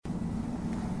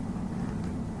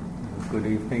Good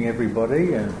evening,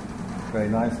 everybody, and very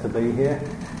nice to be here.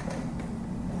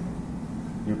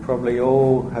 You've probably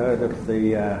all heard of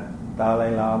the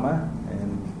Dalai Lama,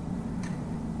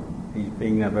 and he's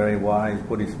been a very wise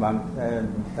Buddhist monk.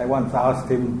 And they once asked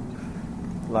him,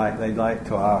 like they like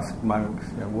to ask monks,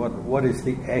 what is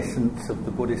the essence of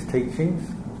the Buddhist teachings?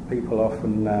 People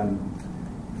often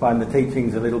find the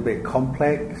teachings a little bit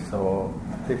complex or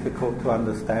difficult to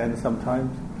understand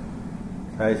sometimes.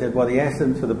 So he said, well, the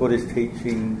essence of the Buddhist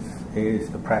teachings is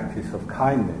the practice of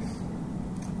kindness.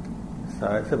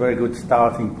 So it's a very good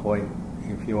starting point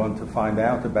if you want to find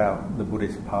out about the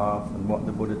Buddhist path and what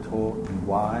the Buddha taught and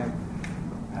why.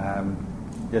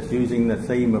 Just using the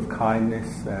theme of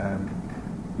kindness,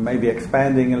 maybe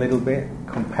expanding a little bit,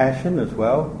 compassion as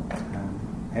well,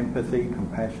 empathy,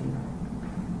 compassion.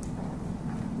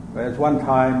 Whereas one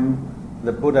time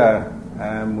the Buddha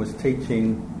was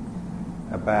teaching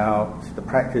about the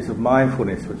practice of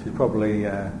mindfulness, which is probably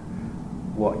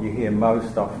what you hear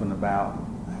most often about,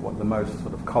 what the most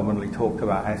sort of commonly talked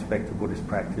about aspect of Buddhist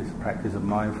practice, the practice of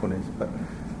mindfulness. But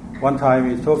one time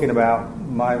he was talking about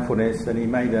mindfulness and he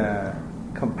made a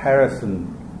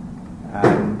comparison,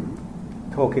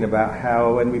 talking about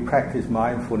how when we practice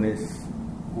mindfulness,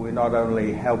 we're not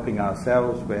only helping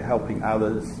ourselves, we're helping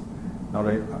others, not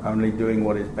only doing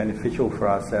what is beneficial for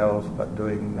ourselves, but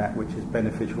doing that which is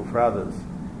beneficial for others.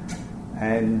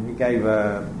 And he gave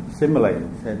a simile.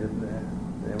 He said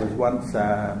that there was once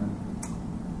an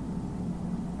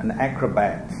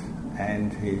acrobat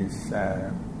and his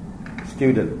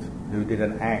student who did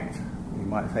an act, you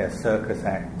might say a circus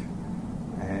act.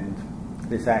 And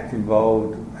this act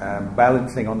involved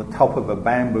balancing on the top of a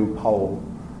bamboo pole,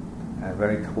 a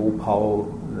very tall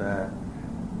pole. The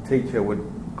teacher would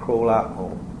crawl up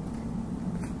or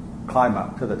climb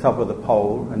up to the top of the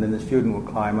pole, and then the student would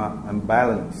climb up and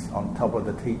balance on top of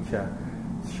the teacher's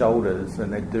shoulders,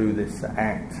 and they'd do this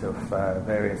act of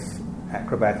various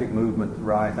acrobatic movements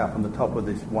right up on the top of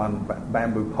this one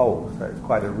bamboo pole. So it's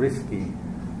quite a risky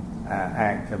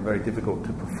act and very difficult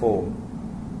to perform.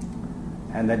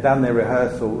 And they'd done their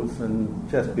rehearsals, and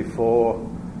just before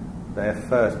their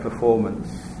first performance,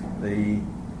 the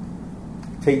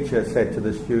teacher said to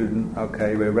the student,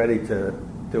 okay, we're ready to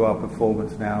do our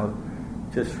performance now.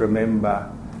 Just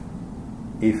remember,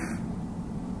 if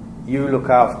you look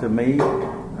after me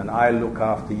and I look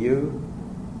after you,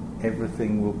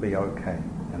 everything will be okay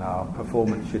and our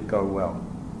performance should go well.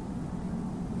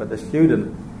 But the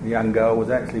student, the young girl, was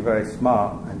actually very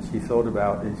smart, and she thought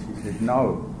about it. She said,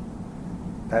 no,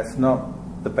 that's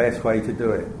not the best way to do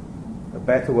it. The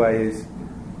better way is,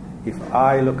 if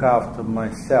I look after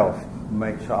myself,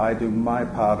 make sure I do my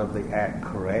part of the act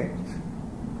correct,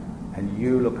 and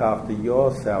you look after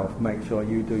yourself, make sure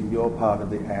you do your part of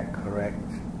the act correct,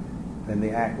 then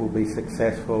the act will be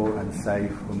successful and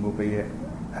safe and will be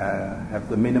have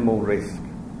the minimal risk.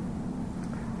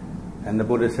 And the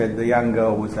Buddha said the young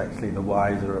girl was actually the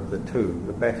wiser of the two,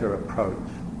 the better approach.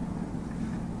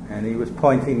 And he was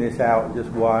pointing this out, just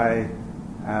why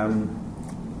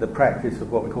the practice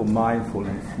of what we call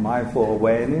mindfulness, mindful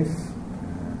awareness,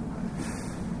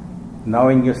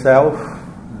 knowing yourself,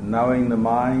 knowing the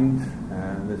mind,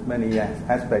 there's many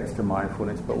aspects to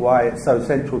mindfulness, but why it's so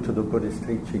central to the Buddhist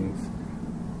teachings,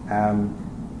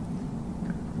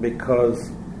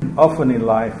 because often in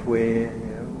life we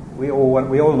all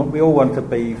want to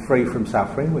be free from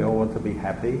suffering, we all want to be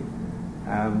happy,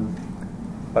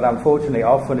 but unfortunately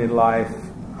often in life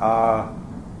our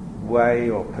way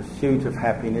or pursuit of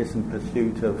happiness and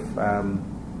pursuit of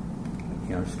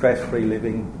stress-free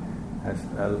living, as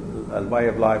a way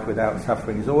of life without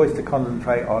suffering, is always to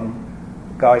concentrate on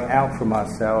going out from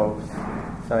ourselves.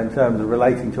 So in terms of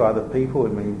relating to other people,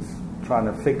 it means trying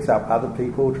to fix up other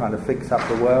people, trying to fix up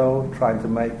the world, trying to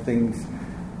make things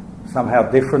somehow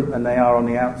different than they are on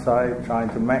the outside, trying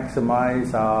to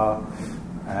maximize our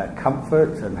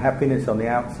comfort and happiness on the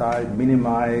outside,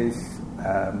 minimize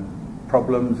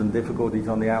problems and difficulties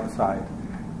on the outside.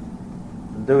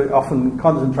 Do it often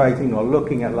concentrating or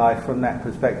looking at life from that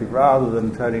perspective rather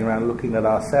than turning around looking at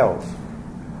ourselves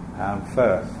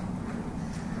first.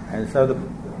 And so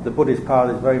the Buddhist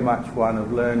path is very much one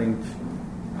of learning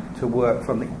to work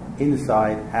from the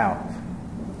inside out.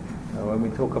 So when we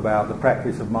talk about the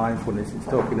practice of mindfulness, it's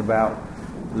talking about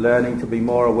learning to be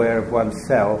more aware of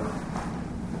oneself.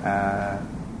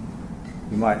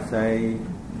 You might say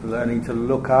learning to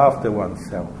look after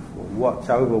oneself or watch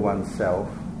over oneself,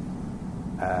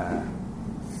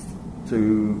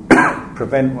 to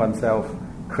prevent oneself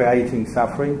creating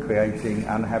suffering, creating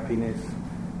unhappiness,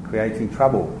 creating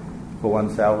trouble for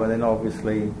oneself, and then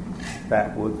obviously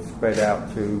that would spread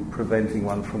out to preventing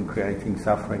one from creating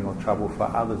suffering or trouble for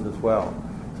others as well.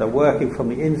 So working from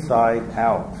the inside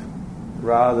out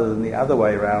rather than the other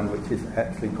way around, which is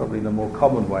actually probably the more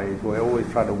common way, is we're always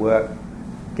trying to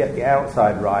get the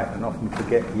outside right and often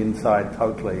forget the inside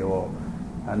totally, or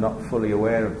are not fully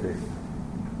aware of this.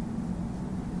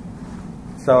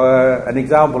 So an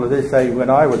example of this, say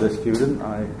when I was a student,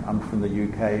 I'm from the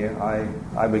UK,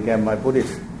 I began my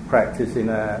Buddhist practice in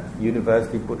a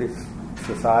university Buddhist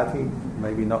society,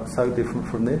 maybe not so different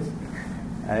from this,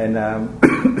 and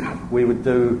we would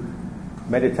do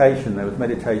meditation. There was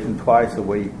meditation twice a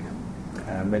week,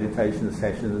 meditation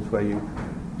sessions where you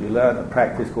learn a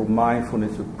practice called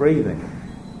mindfulness of breathing,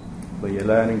 where you're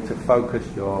learning to focus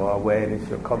your awareness,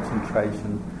 your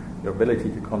concentration, your ability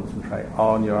to concentrate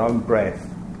on your own breath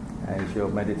as your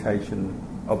meditation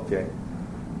object,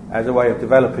 as a way of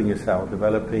developing yourself,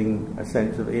 developing a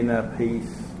sense of inner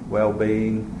peace,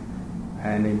 well-being,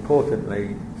 and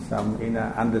importantly, some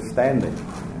inner understanding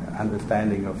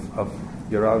of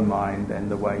your own mind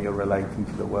and the way you're relating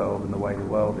to the world and the way the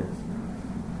world is.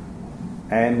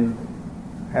 And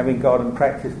having gone and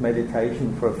practiced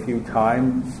meditation for a few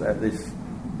times at this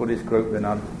Buddhist group, then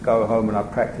I'd go home and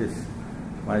I'd practice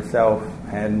myself,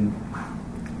 and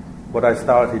what I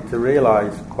started to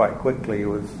realise quite quickly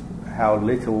was how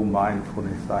little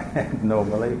mindfulness I had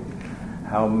normally,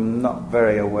 how not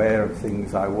very aware of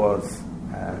things I was,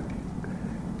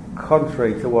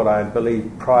 contrary to what I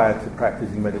believed prior to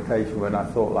practicing meditation, when I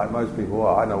thought, like most people,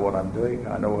 well, I know what I'm doing,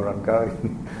 I know where I'm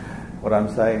going, what I'm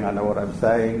saying, I know what I'm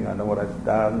saying, I know what I've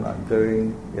done, I'm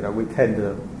doing. You know, we tend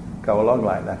to go along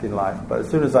like that in life. But as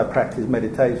soon as I practiced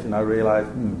meditation, I realised,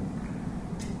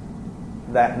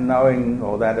 that knowing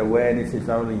or that awareness is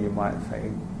only, you might say,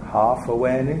 half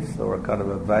awareness, or a kind of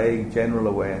a vague general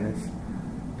awareness.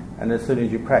 And as soon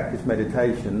as you practice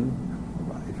meditation,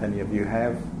 if any of you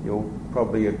have, you'll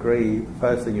probably agree, the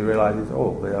first thing you realise is,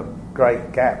 there are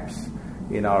great gaps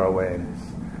in our awareness.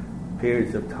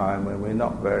 Periods of time when we're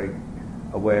not very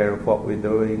aware of what we're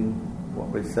doing, what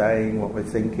we're saying, what we're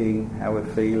thinking, how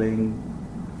we're feeling,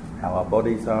 how our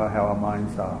bodies are, how our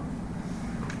minds are.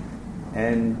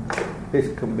 And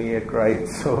this can be a great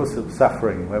source of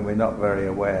suffering when we're not very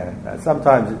aware.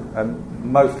 Sometimes,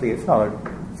 mostly it's not a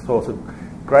source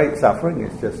of great suffering,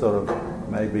 it's just sort of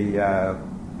maybe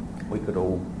we could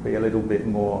all be a little bit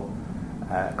more,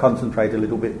 concentrate a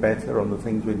little bit better on the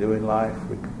things we do in life,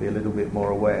 we could be a little bit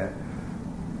more aware.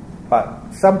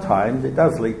 But sometimes it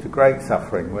does lead to great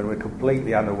suffering when we're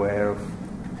completely unaware of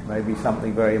maybe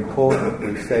something very important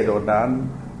we've said or done,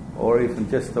 or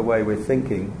even just the way we're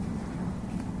thinking,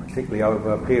 particularly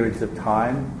over periods of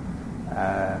time.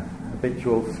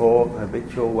 Habitual thought,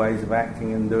 habitual ways of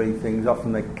acting and doing things,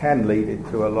 often they can lead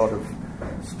into a lot of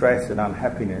stress and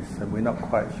unhappiness, and we're not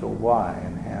quite sure why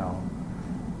and how.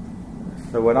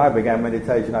 So when I began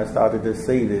meditation, I started to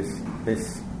see this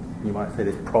you might say,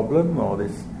 this problem, or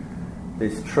this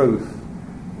truth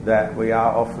that we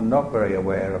are often not very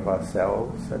aware of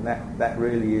ourselves, and that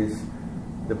really is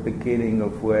the beginning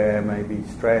of where maybe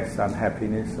stress,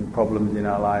 unhappiness and problems in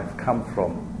our life come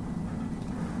from.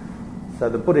 So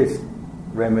the Buddhist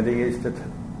remedy is to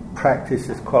practice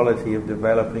this quality of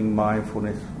developing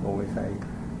mindfulness, or we say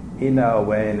inner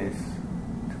awareness,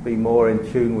 to be more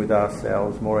in tune with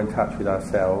ourselves, more in touch with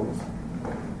ourselves.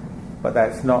 But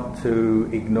that's not to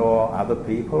ignore other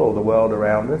people or the world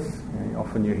around us. You know,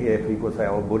 often you hear people say,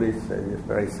 Buddhists, they're just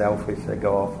very selfish, they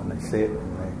go off and they sit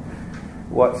and they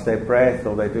watch their breath,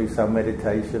 or they do some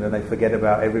meditation and they forget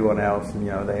about everyone else, and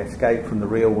they escape from the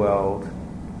real world.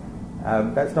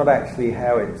 That's not actually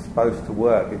how it's supposed to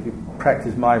work. If you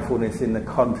practice mindfulness in the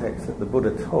context that the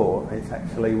Buddha taught, it's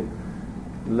actually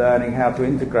learning how to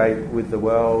integrate with the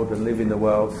world and live in the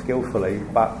world skillfully,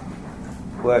 but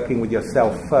working with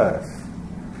yourself first.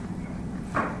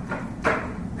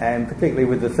 And particularly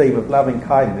with the theme of loving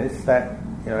kindness, that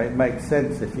it makes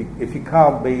sense. If you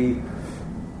can't be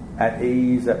at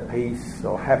ease, at peace,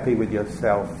 or happy with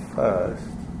yourself first,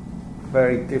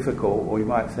 very difficult, or you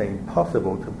might say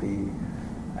impossible, to be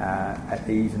at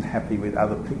ease and happy with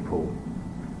other people.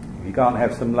 If you can't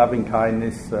have some loving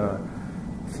kindness,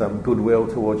 some goodwill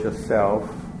towards yourself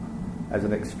as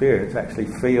an experience, actually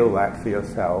feel that for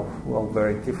yourself, well,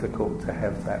 very difficult to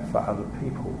have that for other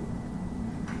people.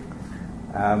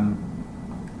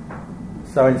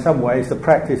 So in some ways, the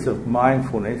practice of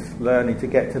mindfulness, learning to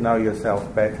get to know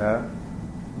yourself better,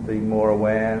 be more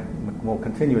aware, more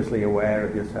continuously aware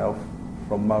of yourself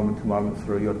from moment to moment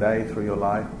through your day, through your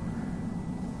life,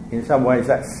 in some ways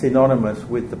that's synonymous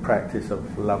with the practice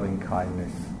of loving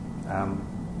kindness.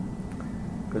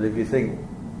 Because if you think,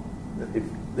 if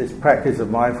this practice of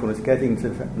mindfulness, getting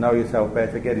to know yourself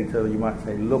better, getting to, you might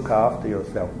say, look after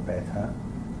yourself better,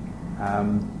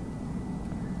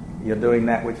 you're doing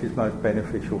that which is most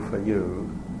beneficial for you,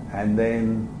 and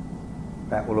then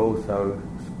that will also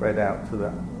spread out to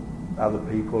the other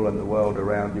people and the world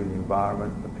around you, the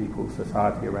environment, the people,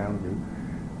 society around you.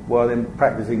 Well, then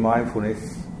practicing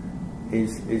mindfulness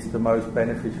is the most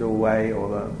beneficial way,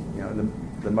 or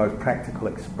the most practical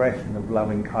expression of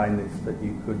loving kindness that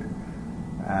you could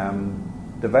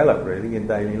develop really in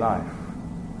daily life.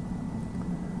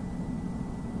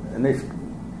 And this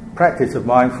practice of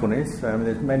mindfulness,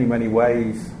 there's many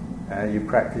ways you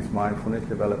practice mindfulness,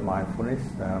 develop mindfulness.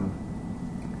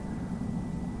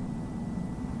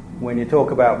 When you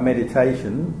talk about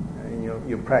meditation,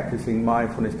 you're practicing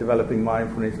mindfulness, developing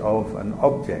mindfulness of an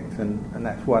object, and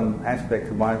that's one aspect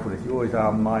of mindfulness. You always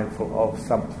are mindful of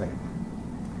something.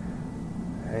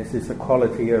 It's this a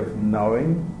quality of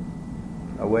knowing,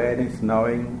 awareness,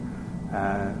 knowing,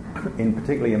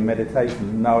 particularly in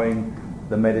meditation, knowing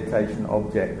the meditation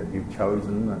object that you've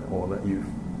chosen or that you've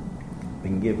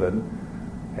been given.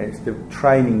 It's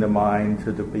training the mind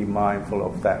to be mindful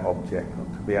of that object,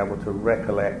 to be able to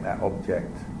recollect that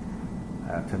object,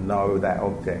 to know that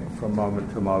object from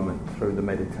moment to moment through the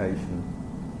meditation.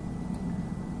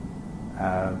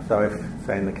 So if,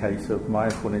 say in the case of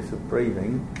mindfulness of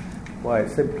breathing, well,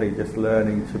 it's simply just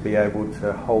learning to be able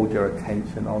to hold your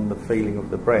attention on the feeling of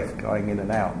the breath going in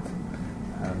and out.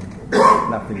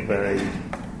 Nothing very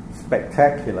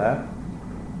spectacular,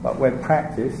 but when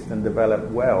practiced and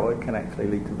developed well, it can actually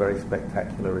lead to very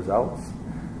spectacular results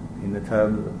in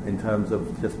terms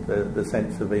of just the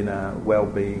sense of inner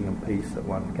well-being and peace that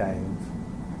one gains.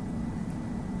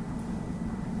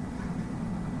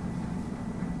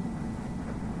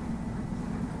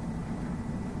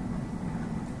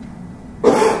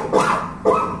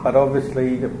 But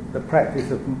obviously, the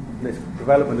practice of this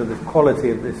development of this quality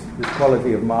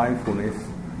of mindfulness,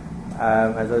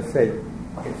 as I said,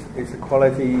 it's a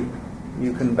quality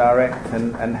you can direct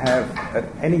and have at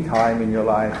any time in your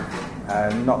life,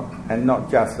 and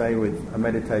not just say with a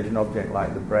meditation object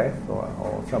like the breath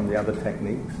or some of the other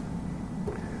techniques.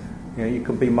 You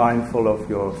can be mindful of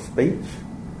your speech.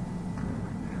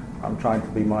 I'm trying to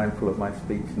be mindful of my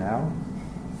speech now.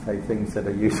 Say things that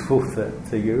are useful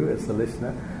to you as the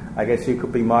listener. I guess you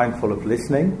could be mindful of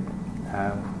listening.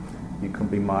 You can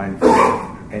be mindful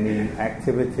of any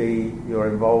activity you're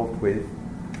involved with.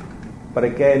 But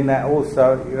again, that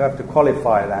also, you have to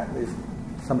qualify that.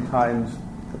 Sometimes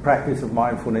the practice of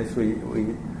mindfulness, we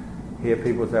hear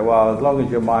people say, well, as long as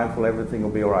you're mindful, everything will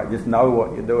be all right. Just know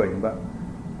what you're doing. But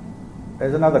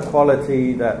there's another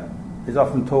quality that is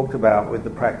often talked about with the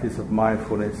practice of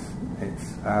mindfulness.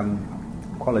 It's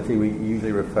quality we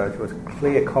usually refer to as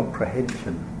clear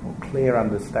comprehension or clear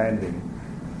understanding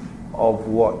of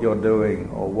what you're doing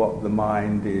or what the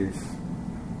mind is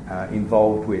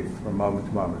involved with from moment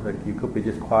to moment. So you could be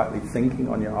just quietly thinking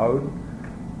on your own,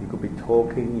 you could be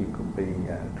talking, you could be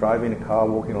driving a car,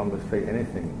 walking along the street,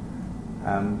 anything.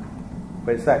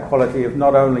 But it's that quality of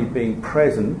not only being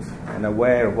present and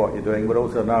aware of what you're doing, but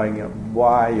also knowing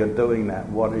why you're doing that.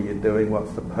 What are you doing?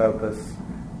 What's the purpose?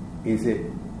 Is it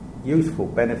useful,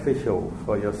 beneficial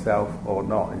for yourself or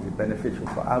not? Is it beneficial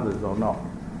for others or not?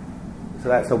 So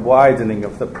that's a widening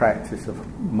of the practice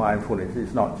of mindfulness.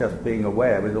 It's not just being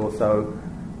aware, but also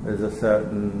there's a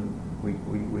certain,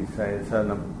 we say a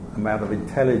certain amount of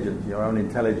intelligence, your own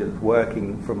intelligence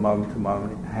working from moment to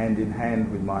moment, hand in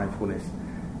hand with mindfulness,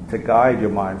 to guide your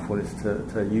mindfulness,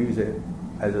 to use it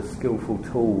as a skillful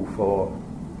tool for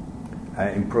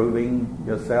improving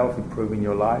yourself, improving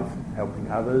your life, helping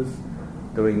others,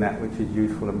 doing that which is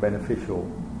useful and beneficial.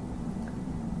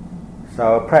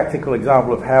 So a practical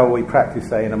example of how we practice,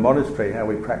 say, in a monastery, how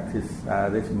we practice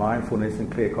this mindfulness and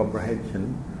clear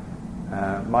comprehension.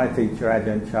 My teacher,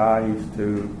 Ajahn used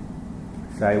to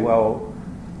say, well,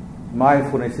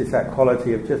 mindfulness is that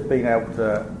quality of just being able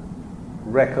to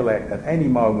recollect at any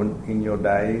moment in your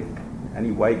day,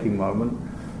 any waking moment,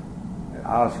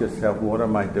 ask yourself, what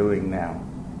am I doing now?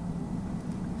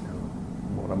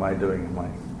 What am I doing? Am I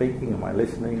speaking? Am I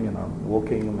listening? Am I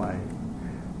walking? Am I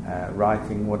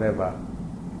writing? Whatever.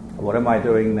 What am I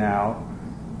doing now?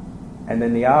 And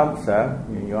then the answer,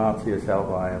 you answer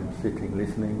yourself, I am sitting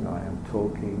listening, I am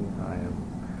talking, I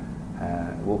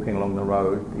am walking along the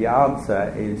road. The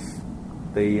answer is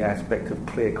the aspect of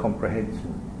clear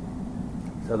comprehension.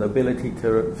 So the ability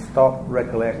to stop,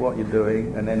 recollect what you're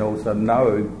doing, and then also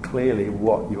know clearly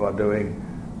what you are doing,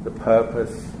 the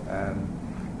purpose,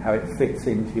 how it fits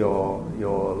into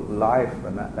your life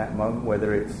and at that moment,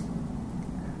 whether it's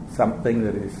something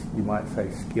that is, you might say,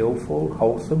 skillful,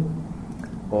 wholesome,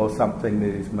 or something that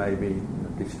is maybe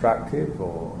destructive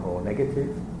or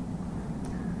negative?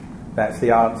 That's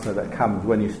the answer that comes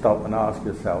when you stop and ask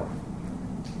yourself.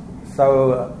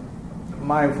 So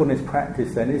mindfulness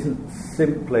practice then isn't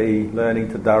simply learning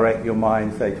to direct your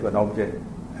mind, say, to an object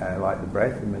like the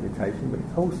breath in meditation, but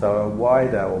it's also a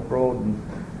wider or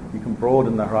you can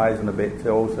broaden the horizon a bit to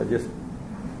also just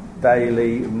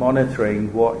daily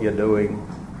monitoring what you're doing,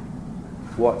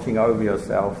 watching over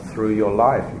yourself through your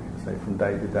life, you can say, from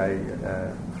day to day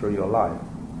through your life.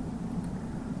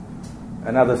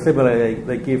 Another similar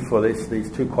they give for these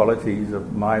two qualities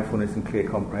of mindfulness and clear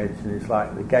comprehension is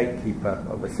like the gatekeeper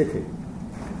of a city.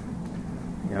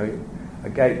 You know, a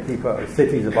gatekeeper,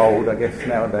 cities of old, I guess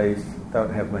nowadays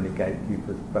don't have many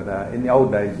gatekeepers, but in the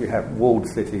old days you have walled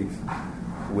cities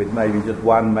with maybe just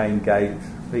one main gate,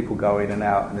 people go in and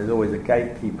out, and there's always a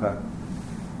gatekeeper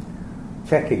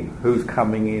checking who's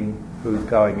coming in, who's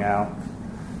going out,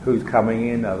 who's coming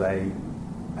in, are they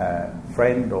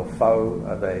friend or foe,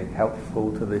 are they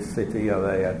helpful to this city, are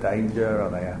they a danger, are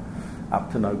they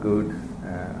up to no good,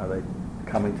 are they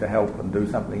coming to help and do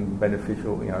something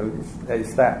beneficial? You know,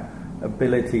 it's that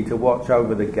ability to watch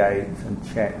over the gate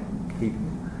and check, keep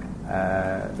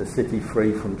the city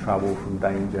free from trouble, from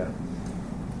danger.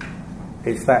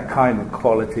 It's that kind of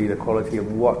quality, the quality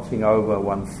of watching over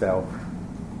oneself,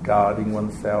 guarding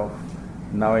oneself,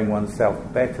 knowing oneself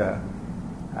better,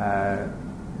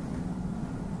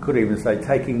 could even say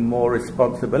taking more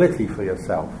responsibility for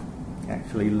yourself,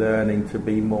 actually learning to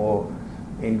be more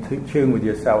in tune with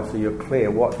yourself so you're clear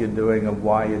what you're doing and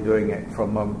why you're doing it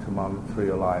from moment to moment through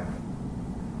your life.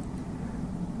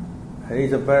 And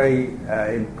these are very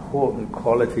important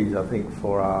qualities, I think,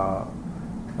 for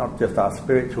not just our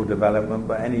spiritual development,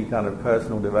 but any kind of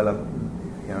personal development.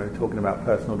 You know, talking about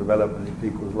personal development in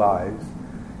people's lives,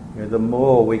 you know, the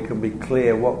more we can be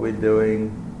clear what we're doing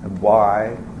and why,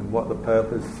 and what the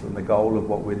purpose and the goal of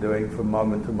what we're doing from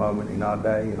moment to moment in our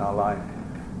day, in our life,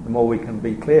 the more we can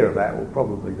be clear of that, will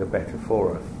probably the better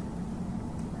for us.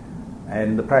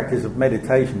 And the practice of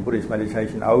meditation, Buddhist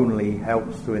meditation, only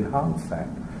helps to enhance that.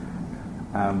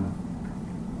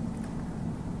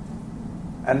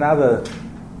 Another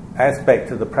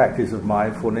aspect of the practice of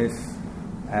mindfulness,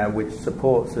 which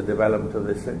supports the development of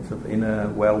this sense of inner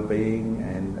well-being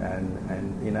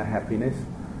and inner happiness,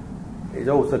 is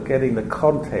also getting the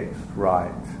context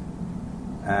right,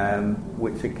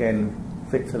 which again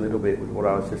fits a little bit with what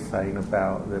I was just saying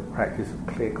about the practice of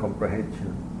clear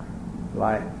comprehension.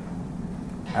 Like,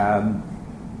 you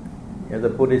know, the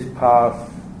Buddhist path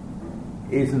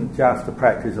isn't just a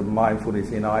practice of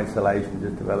mindfulness in isolation,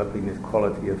 just developing this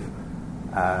quality of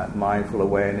mindful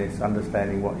awareness,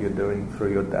 understanding what you're doing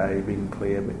through your day, being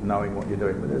clear, but knowing what you're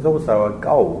doing. But there's also a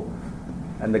goal,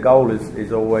 and the goal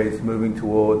is always moving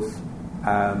towards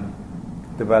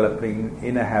developing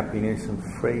inner happiness and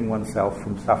freeing oneself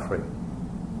from suffering.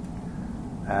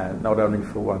 Not only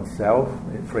for oneself,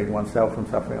 freeing oneself from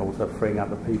suffering, also freeing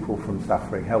other people from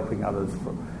suffering, helping others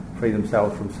free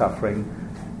themselves from suffering,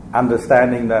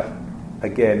 understanding that,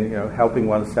 again, you know, helping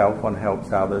oneself, one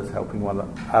helps others, helping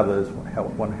others,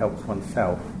 one helps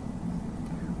oneself.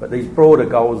 But these broader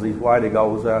goals, these wider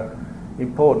goals, are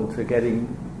important to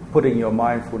putting your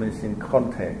mindfulness in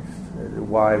context,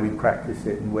 why we practice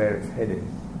it and where it's headed.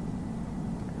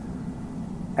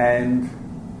 And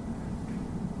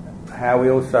how we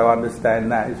also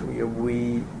understand that is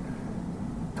we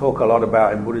talk a lot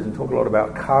about, in Buddhism,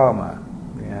 karma,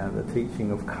 the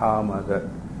teaching of karma, that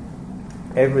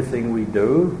everything we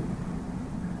do,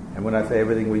 and when I say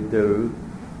everything we do,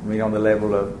 I mean on the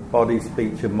level of body,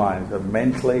 speech and mind. So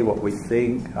mentally, what we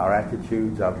think, our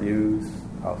attitudes, our views,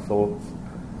 our thoughts,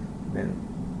 then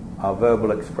our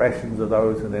verbal expressions of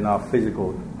those, and then our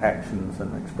physical actions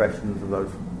and expressions of those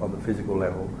on the physical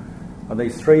level. On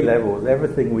these three levels,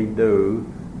 everything we do,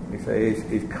 we say,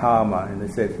 is karma, in the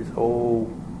sense it's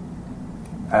all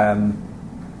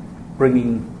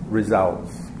bringing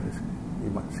results.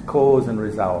 It's cause and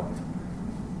result.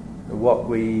 What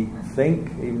we think,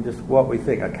 even just what we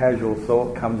think, a casual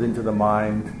thought comes into the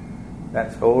mind,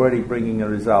 that's already bringing a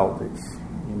result. It's,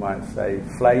 you might say,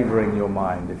 flavouring your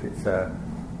mind. If it's a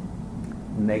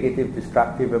negative,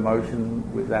 destructive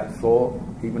emotion with that thought,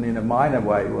 even in a minor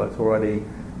way, well, it's already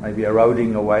maybe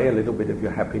eroding away a little bit of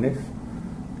your happiness.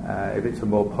 If it's a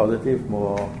more positive,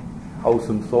 more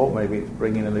wholesome thought, maybe it's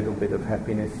bringing a little bit of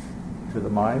happiness to the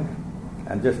mind.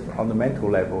 And just on the mental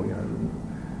level, you know.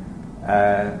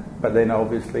 But then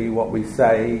obviously what we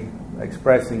say,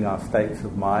 expressing our states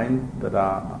of mind that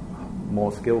are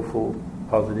more skillful,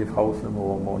 positive, wholesome,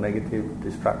 or more negative,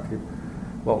 destructive,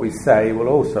 what we say will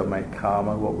also make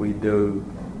karma. What we do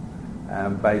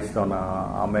based on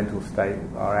our mental state,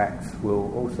 our acts,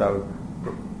 will also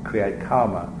create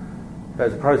karma. So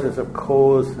it's a process of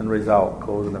cause and result,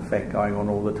 cause and effect going on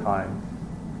all the time.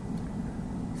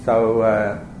 So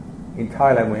in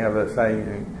Thailand we have a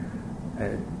saying,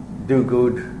 do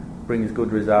good brings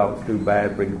good results, do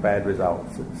bad brings bad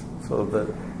results. It's sort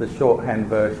of the shorthand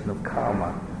version of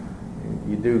karma.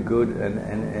 You do good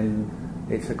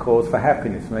and it's a cause for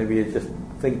happiness. Maybe it's just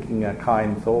thinking a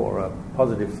kind thought or a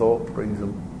positive thought brings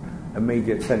an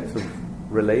immediate sense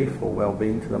of relief or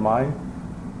well-being to the mind.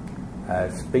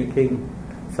 Speaking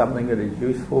something that is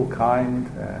useful, kind,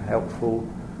 helpful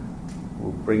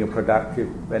will bring a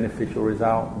productive, beneficial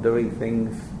result. Doing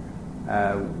things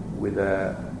with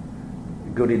a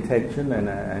good intention and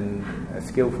a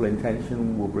skillful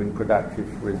intention will bring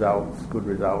productive results, good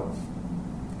results.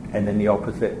 And then the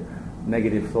opposite,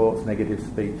 negative thoughts, negative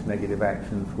speech, negative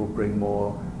actions will bring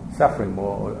more suffering,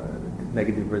 more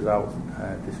negative results,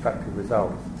 destructive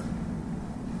results.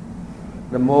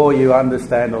 The more you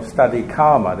understand or study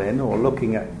karma then, or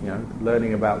looking at,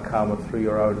 learning about karma through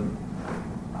your own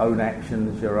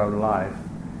actions, your own life,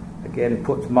 again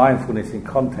puts mindfulness in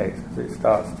context, because it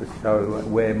starts to show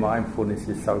where mindfulness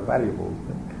is so valuable.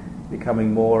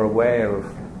 Becoming more aware of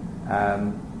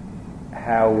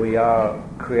how we are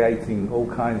creating all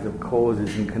kinds of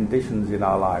causes and conditions in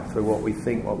our life through what we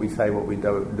think, what we say, what we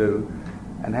don't do,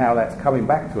 and how that's coming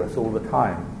back to us all the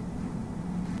time.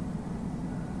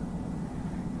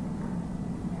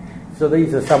 So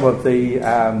these are some of the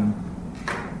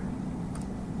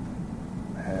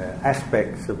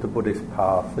aspects of the Buddhist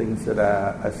path, things that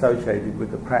are associated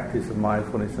with the practice of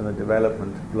mindfulness and the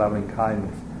development of loving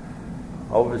kindness.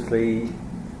 Obviously,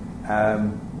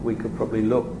 we could probably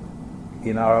look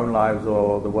in our own lives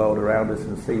or the world around us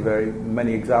and see very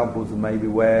many examples of maybe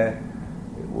where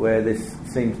this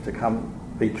seems to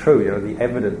be true, the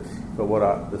evidence for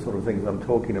the sort of things I'm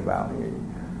talking about.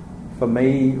 For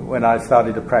me, when I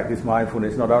started to practice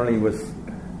mindfulness, not only was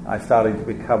I starting to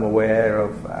become aware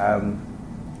of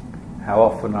how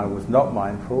often I was not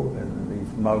mindful, and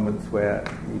these moments where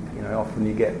often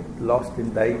you get lost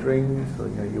in daydreams, or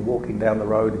you're walking down the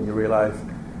road and you realise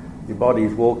your body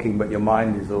is walking but your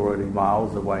mind is already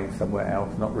miles away somewhere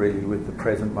else, not really with the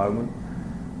present moment.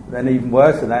 Then even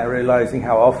worse than that, realising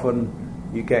how often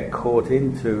you get caught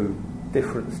into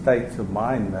different states of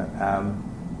mind that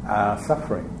are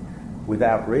suffering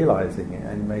without realising it,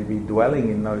 and maybe dwelling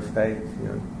in those states,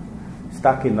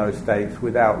 stuck in those states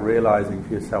without realising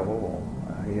for yourself,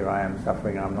 here I am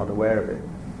suffering, I'm not aware of it.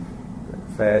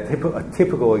 So a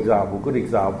typical example, good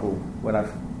example, when I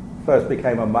first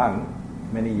became a monk,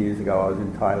 many years ago, I was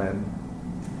in Thailand.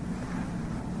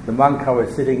 The monk I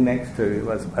was sitting next to,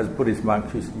 as Buddhist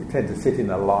monks, you tend to sit in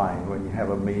a line when you have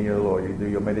a meal or you do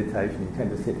your meditation, you tend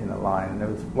to sit in a line.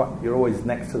 And you're always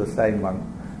next to the same monk,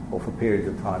 or for periods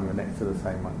of time you're next to the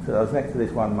same monk. So I was next to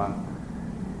this one monk,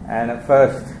 and at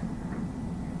first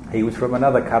he was from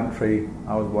another country,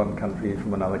 I was one country, he was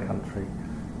from another country.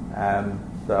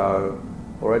 So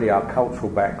already our cultural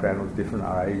background was different,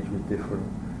 our age was different.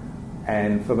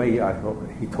 And for me, I thought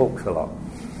he talks a lot,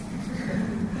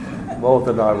 more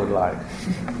than I would like.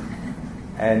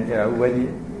 And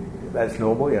that's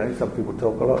normal. Some people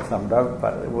talk a lot, some don't.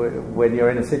 But when you're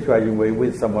in a situation where you're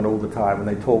with someone all the time and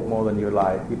they talk more than you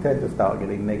like, you tend to start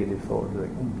getting negative thoughts.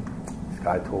 Like, this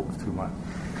guy talks too much,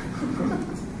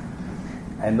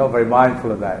 and not very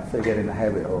mindful of that. So you get in the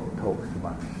habit of talks too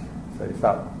much. So you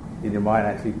start in your mind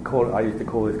actually I used to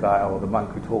call this guy, the monk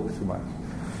who talks too much.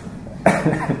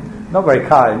 Not very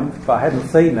kind, but I hadn't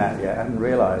seen that yet, I hadn't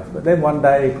realised. But then one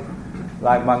day,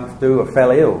 like monks do, I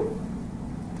fell ill.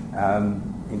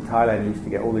 In Thailand, you used to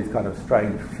get all these kind of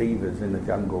strange fevers in the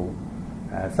jungle.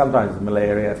 Sometimes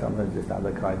malaria, sometimes just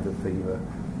other kinds of fever.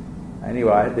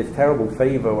 Anyway, I had this terrible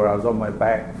fever where I was on my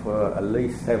back for at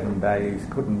least 7 days,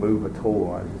 couldn't move at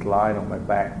all. I was just lying on my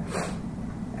back.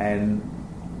 And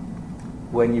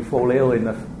when you fall ill in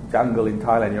the jungle in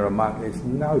Thailand, you're a monk, there's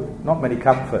not many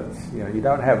comforts. You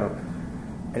don't have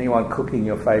anyone cooking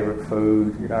your favourite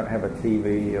food, you don't have a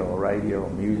TV or radio or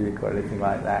music or anything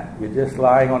like that. You're just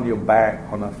lying on your back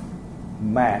on a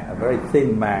mat, a very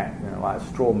thin mat, like a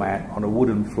straw mat, on a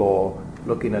wooden floor,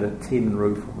 looking at a tin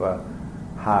roof of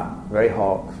a hut, very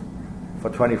hot, for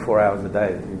 24 hours a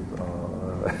day.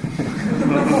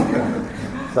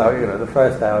 So, the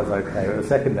first hour's okay, but the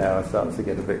second hour starts to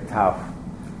get a bit tough.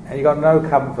 And you got no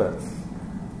comforts.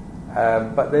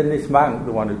 But then this monk,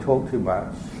 the one who talked too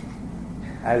much,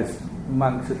 as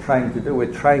monks are trained to do.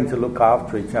 We're trained to look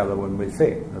after each other when we're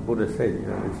sick. The Buddha said,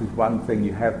 this is one thing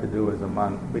you have to do as a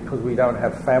monk, because we don't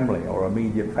have family or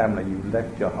immediate family. You've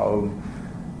left your home,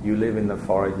 you live in the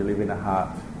forest, you live in a hut.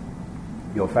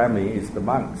 Your family is the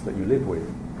monks that you live with.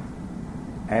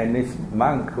 And this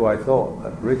monk, who I thought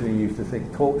originally used to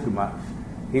think talk too much,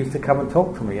 he used to come and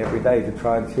talk to me every day to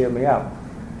try and cheer me up.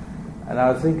 And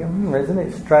I was thinking, isn't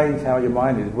it strange how your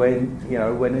mind is when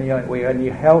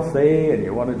you're healthy and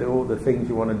you want to do all the things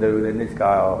you want to do, then this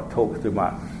guy talks too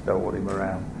much, don't want him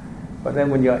around. But then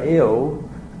when you're ill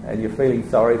and you're feeling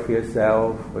sorry for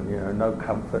yourself and no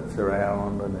comforts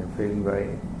around and you're feeling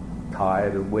very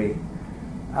tired and weak,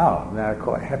 now I'm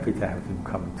quite happy to have him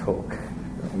come and talk.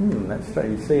 That's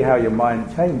strange. You see how your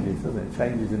mind changes, doesn't it? It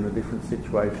changes in a different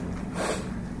situation.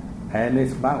 And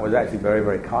this monk was actually very,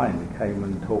 very kind. He came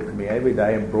and talked to me every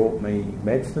day and brought me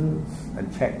medicines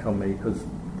and checked on me, because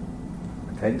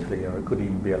potentially it could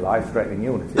even be a life-threatening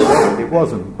illness. It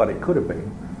wasn't, but it could have been.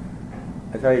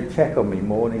 And so he'd check on me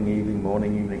morning,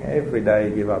 evening, every day.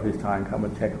 He'd give up his time, come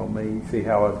and check on me, see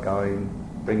how I was going,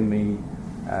 bring me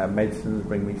medicines,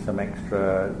 bring me some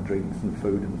extra drinks and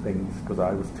food and things, because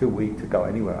I was too weak to go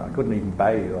anywhere. I couldn't even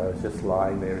bathe. I was just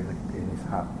lying there in this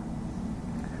hut.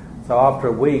 So after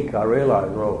a week, I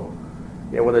realised,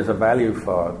 there's a value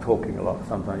for talking a lot.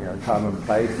 Sometimes, time and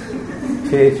place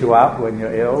cheers you up when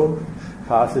you're ill,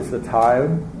 passes the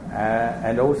time,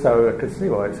 and also I could see,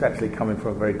 it's actually coming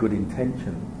from a very good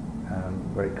intention,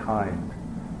 very kind.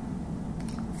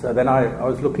 So then I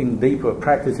was looking deeper,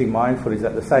 practicing mindfulness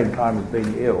at the same time as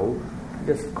being ill,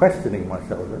 just questioning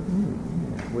myself.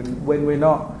 When we're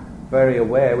not very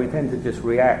aware, we tend to just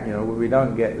react. When we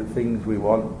don't get the things we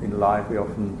want in life, we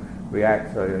often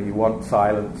react. So you want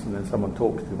silence and then someone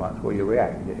talks too much, you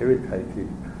react, you get irritated.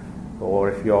 Or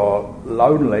if you're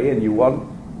lonely and you want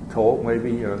talk,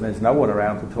 maybe and there's no one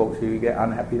around to talk to you, you get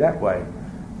unhappy that way.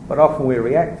 But often we're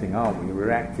reacting, aren't we? We're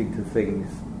reacting to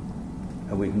things,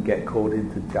 and we can get caught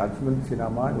into judgments in our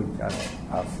mind. We judge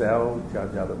ourselves,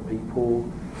 judge other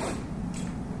people.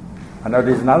 I know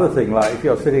there's another thing, like if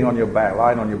you're sitting on your back,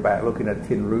 lying on your back, looking at a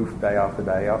tin roof day, after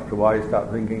a while you start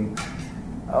thinking,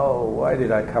 why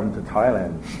did I come to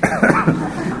Thailand?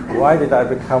 Why did I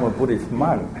become a Buddhist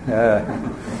monk?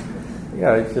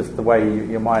 It's just the way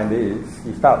your mind is.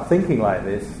 You start thinking like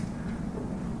this,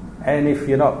 and if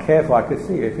you're not careful, I could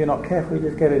see, if you're not careful, you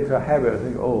just get into a habit of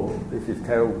thinking, this is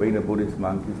terrible, being a Buddhist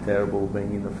monk is terrible,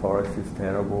 being in the forest is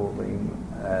terrible,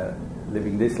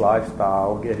 living this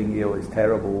lifestyle, getting ill is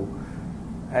terrible,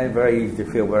 and very easy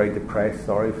to feel very depressed,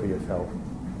 sorry for yourself.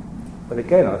 But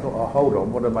again, I thought, hold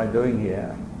on, what am I doing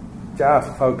here?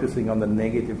 Just focusing on the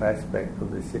negative aspect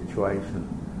of this situation.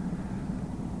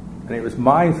 And it was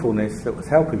mindfulness that was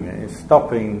helping me. It's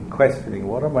stopping, questioning,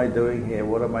 what am I doing here?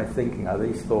 What am I thinking? Are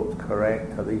these thoughts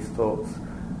correct? Are these thoughts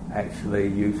actually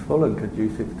useful and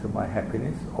conducive to my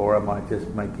happiness? Or am I just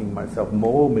making myself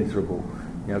more miserable?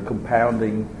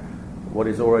 Compounding what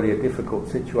is already a difficult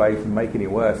situation, making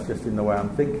it worse just in the way I'm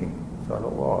thinking. So I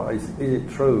thought, is it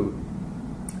true?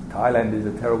 Thailand is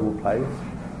a terrible place?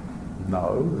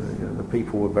 No, the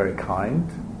people were very kind.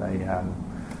 They,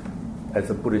 as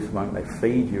a Buddhist monk, they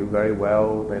feed you very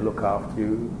well, they look after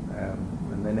you,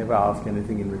 and they never ask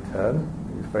anything in return.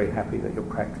 They're just very happy that you're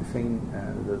practicing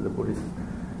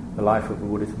the life of a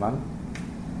Buddhist monk.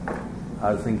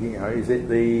 I was thinking, is it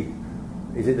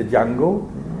the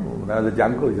jungle? No, the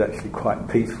jungle is actually quite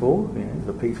peaceful. It's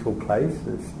a peaceful place.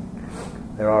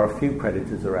 There are a few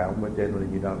predators around, but generally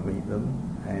you don't meet them.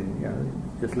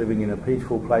 And just living in a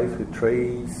peaceful place with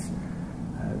trees,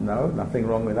 no, nothing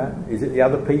wrong with that. Is it the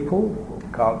other people?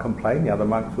 Can't complain. The other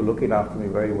monks were looking after me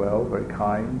very well, very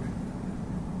kind.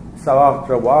 So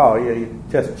after a while, you're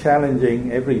just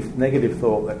challenging every negative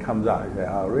thought that comes up. You say,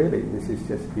 really? This is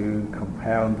just you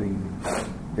compounding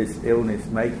this illness,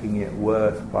 making it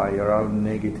worse by your own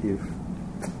negative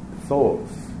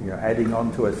thoughts, adding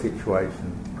on to a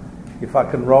situation. If I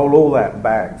can roll all that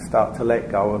back, start to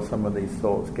let go of some of these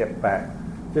thoughts, get back,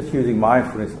 just using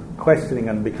mindfulness, questioning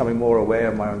and becoming more aware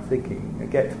of my own thinking,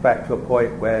 it gets back to a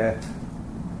point where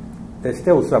there's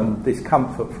still some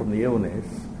discomfort from the illness,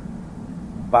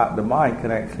 but the mind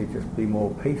can actually just be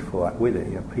more peaceful with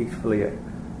it, peacefully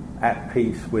at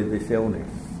peace with this illness.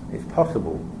 It's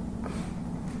possible.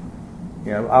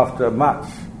 After much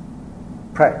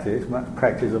practice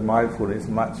of mindfulness,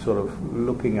 much sort of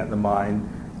looking at the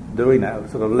mind, doing that,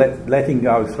 sort of letting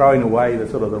go, throwing away the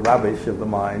sort of the rubbish of the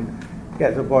mind,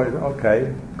 get to the point,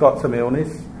 okay, got some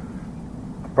illness,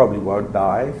 I probably won't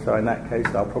die, so in that case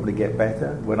I'll probably get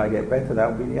better. When I get better,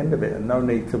 that'll be the end of it, and no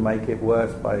need to make it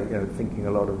worse by thinking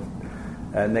a lot of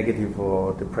negative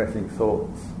or depressing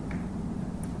thoughts.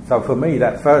 So for me,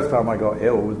 that first time I got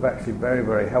ill was actually very,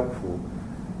 very helpful.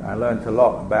 I learned a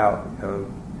lot about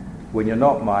when you're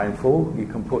not mindful, you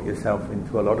can put yourself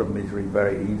into a lot of misery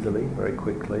very easily, very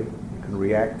quickly. You can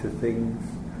react to things.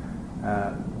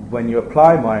 When you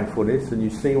apply mindfulness and you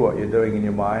see what you're doing in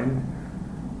your mind,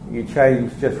 you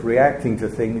change just reacting to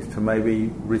things to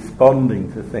maybe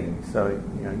responding to things. So,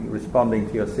 you're responding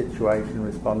to your situation,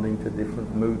 responding to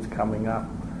different moods coming up,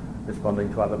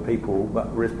 responding to other people,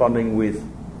 but responding with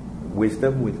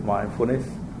wisdom, with mindfulness,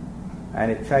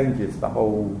 and it changes the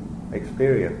whole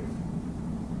experience.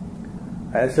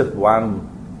 That's just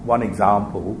one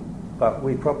example, but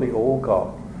we probably all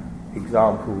got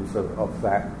examples of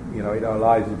that, in our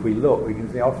lives. If we look, we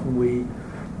can see often we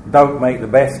don't make the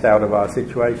best out of our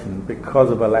situation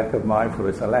because of a lack of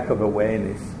mindfulness, a lack of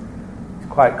awareness. It's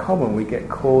quite common. We get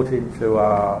caught into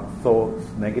our thoughts,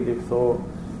 negative thoughts,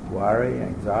 worry,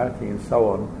 anxiety, and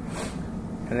so on.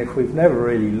 And if we've never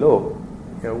really looked,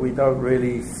 we don't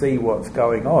really see what's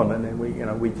going on, and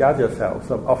then we judge ourselves.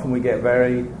 So often we get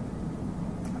very,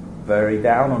 very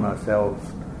down on ourselves.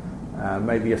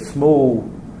 Maybe a small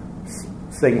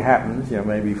thing happens,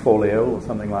 maybe fall ill or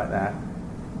something like that,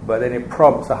 but then it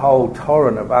prompts a whole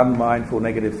torrent of unmindful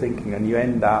negative thinking, and you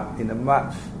end up in a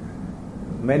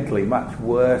mentally much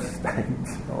worse state,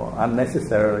 or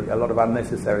a lot of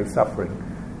unnecessary suffering,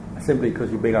 simply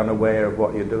because you've been unaware of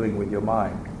what you're doing with your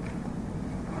mind.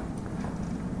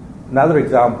 Another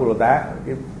example of that,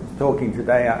 I was talking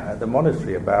today at the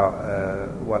monastery about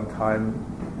one time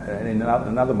in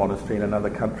another monastery in another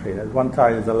country. There's one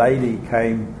time there's a lady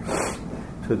came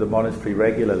to the monastery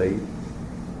regularly,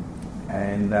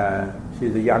 and she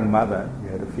was a young mother.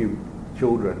 She had a few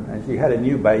children, and she had a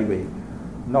new baby.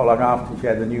 Not long after she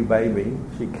had the new baby,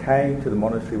 she came to the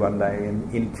monastery one day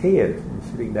in tears, and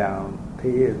sitting down,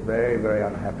 tears, very, very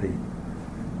unhappy.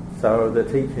 So the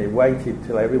teacher waited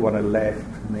till everyone had left,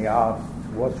 and he asked,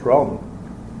 "What's wrong?"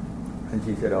 And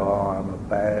she said, "Oh, I'm a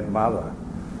bad mother.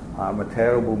 I'm a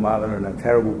terrible mother and a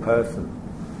terrible person."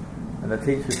 And the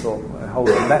teacher thought, "Hold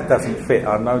on, that doesn't fit.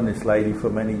 I've known this lady for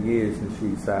many years, and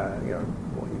she's,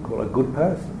 what you call a good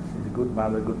person. She's a good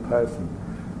mother, a good person.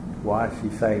 Why is she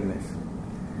saying this?"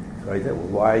 So he said,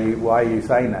 "Well, why are you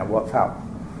saying that? What's up?"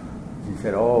 She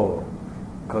said, "Oh,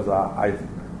 because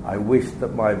I wish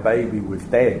that my baby was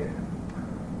dead."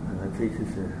 And the teacher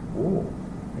said, "Oh,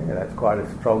 yeah, that's quite a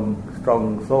strong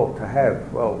thought to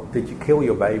have. Well, did you kill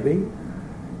your baby?"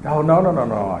 "Oh,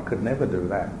 no, I could never do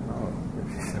that." "No,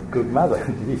 she's a good mother."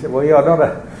 He said, "Well, you're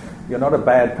not a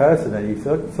bad person, and you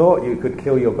thought you could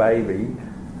kill your baby,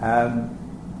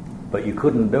 but you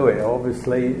couldn't do it.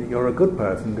 Obviously, you're a good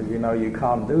person because you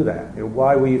can't do that.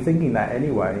 Why were you thinking that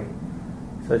anyway?"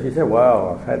 So she said,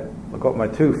 "Well, I've got my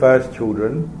two first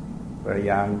children, very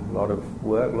young, a lot of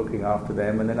work looking after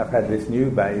them, and then I've had this new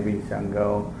baby, this young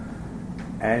girl,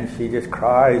 and she just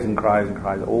cries and cries and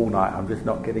cries all night. I'm just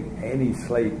not getting any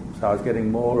sleep." So I was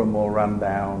getting more and more run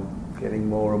down, getting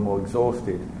more and more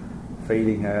exhausted,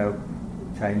 feeding her,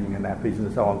 changing her nappies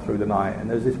and so on through the night. And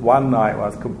there was this one night where I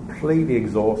was completely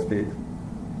exhausted,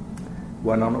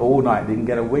 went on all night, didn't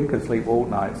get a wink of sleep all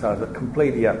night, so I was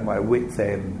completely at my wit's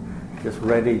end, just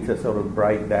ready to sort of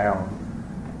break down.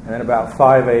 And then about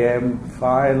 5 a.m,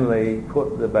 finally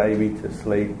put the baby to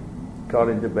sleep, got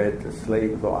into bed to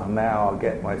sleep, thought, now I'll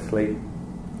get my sleep.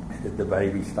 And the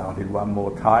baby started one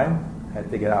more time, had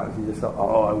to get up, and she just thought,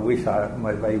 "Oh, I wish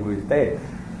my baby was dead."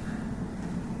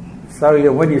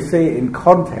 So when you see it in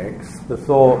context, the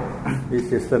thought is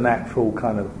just a natural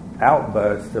kind of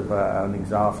outburst of an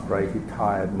exasperated,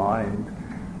 tired mind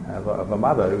of a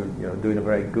mother who's doing a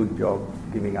very good job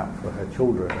giving up for her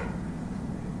children.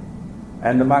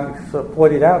 And the monk sort of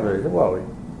pointed out to her, he said, "Well,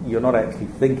 you're not actually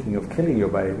thinking of killing your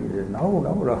baby." He said, No,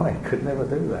 I could never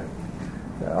do that."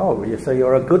 Said, "Oh, so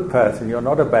you're a good person, you're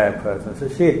not a bad person." So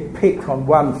she had picked on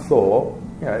one thought,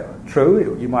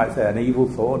 true, you might say an evil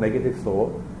thought, negative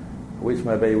thought, which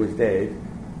my baby was dead,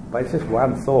 but it's just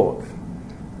one thought.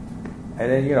 And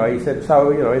then, he said,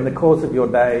 "So, in the course of your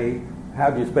day,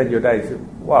 how do you spend your day?" He said,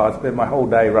 "Well, I spend my whole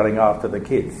day running after the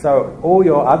kids." So all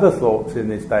your other thoughts in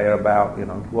this day are about,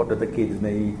 what do the kids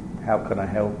need? How can I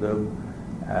help them?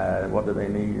 What do they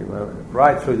need?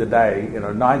 Right through the day,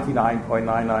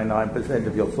 99.999%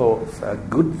 of your thoughts are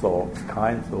good thoughts,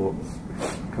 kind thoughts,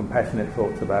 compassionate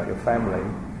thoughts about your family.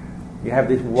 You have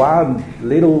this one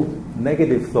little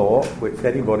negative thought, which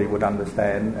anybody would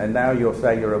understand, and now you're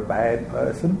saying you're a bad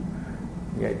person.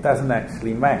 Yeah, it doesn't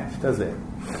actually match, does it?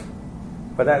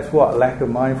 But that's what lack of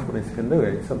mindfulness can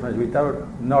do. Sometimes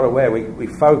not aware. We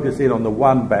focus in on the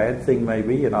one bad thing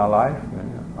maybe in our life,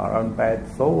 our own bad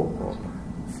thought, or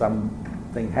some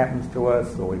something happens to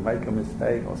us, or we make a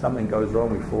mistake, or something goes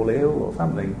wrong, we fall ill or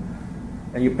something,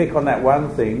 and you pick on that one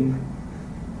thing,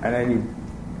 and then you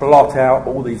blot out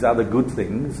all these other good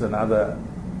things and other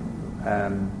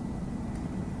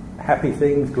happy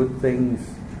things, good things,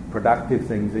 productive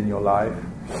things in your life,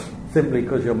 simply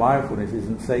because your mindfulness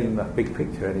isn't seeing the big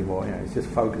picture anymore. You know, it's just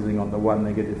focusing on the one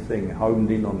negative thing,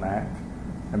 honed in on that,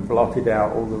 and blotted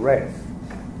out all the rest.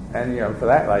 And for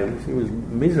that lady, she was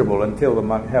miserable until the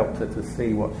monk helped her to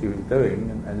see what she was doing,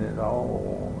 and then,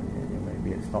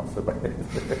 maybe it's not so bad.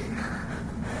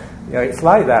 It's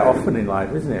like that often in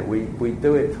life, isn't it? We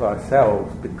do it to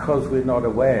ourselves because we're not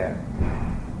aware.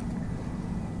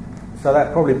 So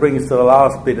that probably brings to the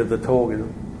last bit of the talk.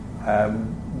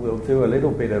 We'll do a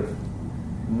little bit of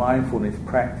mindfulness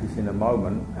practice in a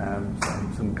moment,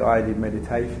 some guided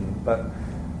meditation. But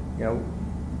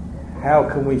how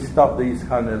can we stop these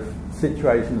kind of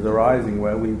situations arising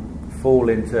where we fall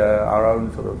into our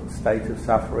own sort of state of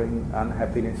suffering,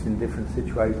 unhappiness in different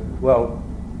situations? Well,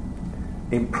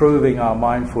 improving our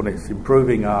mindfulness,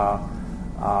 improving our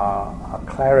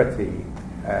clarity,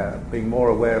 being more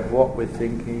aware of what we're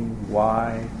thinking,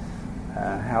 why,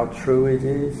 how true it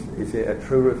is. Is it a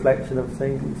true reflection of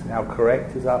things? How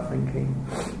correct is our thinking?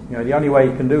 The only way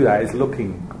you can do that is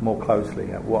looking more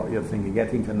closely at what you're thinking,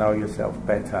 getting to know yourself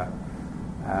better,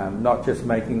 not just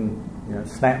making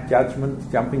snap judgments,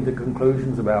 jumping to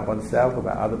conclusions about oneself,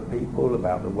 about other people,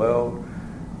 about the world,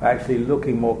 actually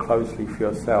looking more closely for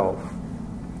yourself.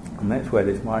 And that's where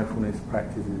this mindfulness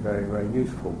practice is very, very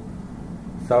useful.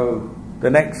 So for the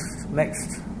next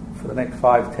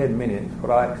 5-10 minutes,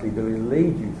 what I actually do is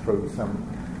lead you through some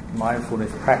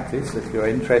mindfulness practice if you're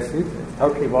interested. It's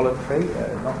totally voluntary,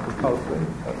 not compulsory.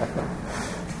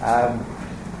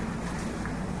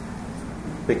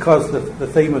 Because the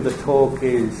theme of the talk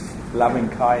is loving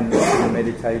kindness in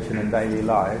meditation and daily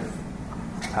life,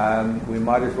 we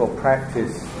might as well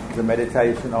practice the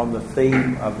meditation on the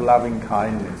theme of loving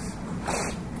kindness.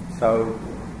 So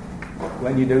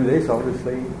when you do this,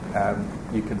 obviously,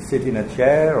 you can sit in a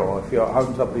chair, or if you're at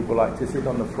home, some people like to sit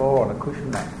on the floor on a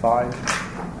cushion, that's fine.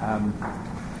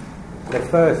 The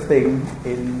first thing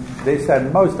in this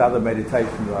and most other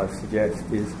meditations I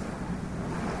suggest is,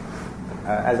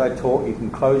 as I talk, you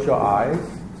can close your eyes.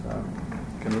 So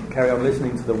you can carry on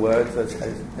listening to the words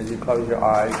as you close your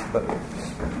eyes, but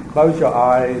close your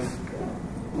eyes,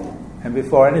 and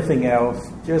before anything else,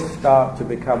 just start to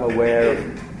become aware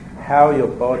of how your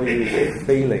body is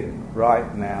feeling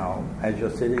right now as you're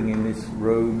sitting in this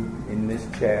room, in this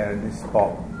chair, in this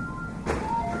spot.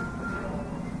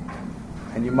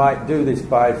 And you might do this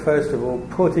by, first of all,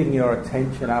 putting your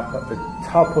attention up at the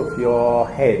top of your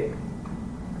head,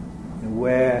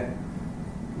 where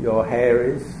your hair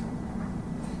is,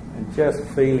 and just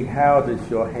feeling how does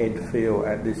your head feel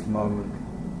at this moment.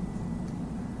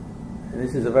 And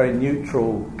this is a very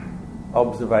neutral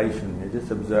observation. You're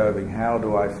just observing, how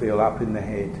do I feel up in the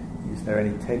head? Is there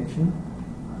any tension?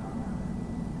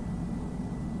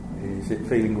 Is it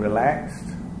feeling relaxed?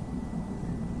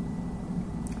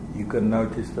 You can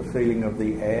notice the feeling of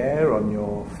the air on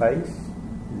your face.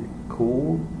 Is it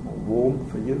cool or warm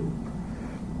for you?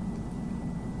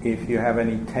 If you have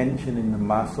any tension in the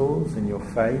muscles in your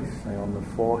face, say on the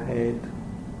forehead,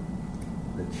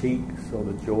 the cheeks or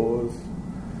the jaws,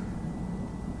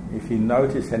 if you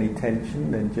notice any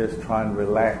tension, then just try and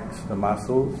relax the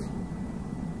muscles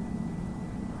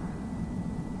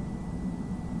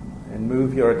and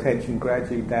move your attention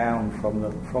gradually down from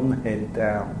the head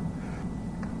down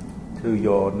to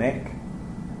your neck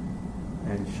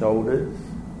and shoulders.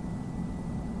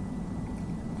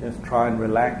 Just try and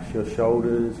relax your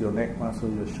shoulders, your neck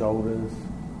muscles, your shoulders.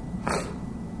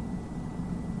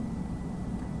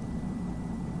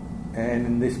 And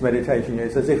in this meditation,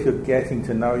 it's as if you're getting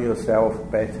to know yourself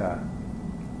better.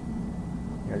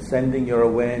 Sending your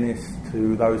awareness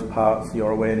to those parts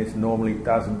your awareness normally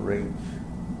doesn't reach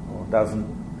or doesn't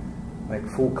make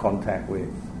full contact with.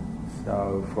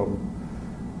 So from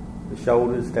the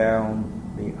shoulders down,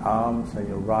 the arms, so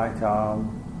your right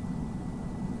arm,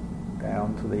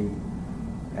 down to the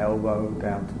elbow,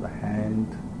 down to the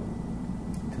hand,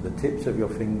 to the tips of your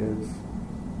fingers.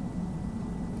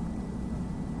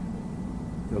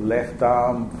 Your left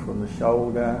arm from the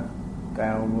shoulder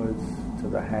downwards to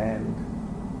the hand,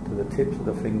 to the tips of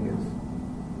the fingers.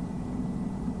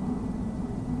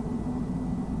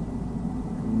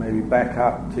 Maybe back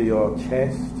up to your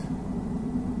chest,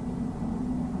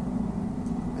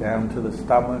 down to the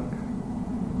stomach.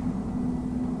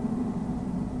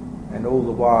 And all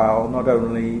the while, not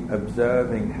only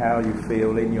observing how you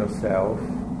feel in yourself,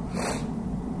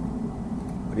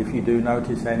 but if you do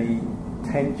notice any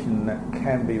tension that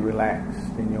can be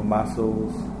relaxed in your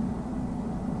muscles,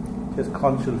 just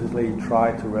consciously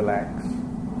try to relax.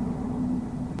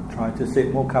 Try to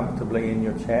sit more comfortably in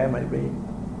your chair maybe.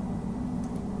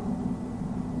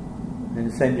 Then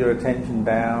send your attention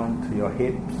down to your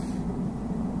hips,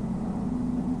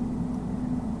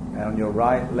 down your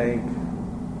right leg,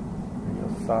 to your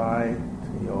thigh,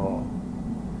 to your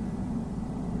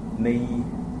knee,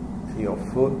 to your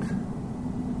foot,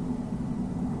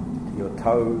 to your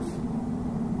toes.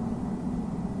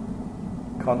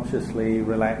 Consciously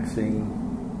relaxing,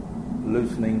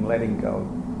 loosening, letting go.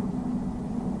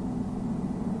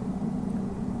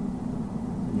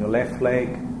 Your left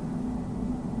leg,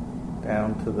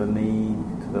 down to the knee,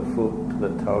 to the foot, to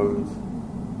the toes.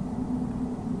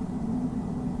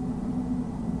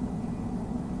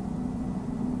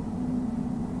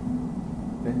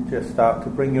 Then just start to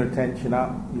bring your attention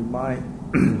up. You might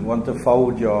want to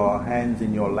fold your hands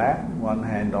in your lap, one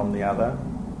hand on the other.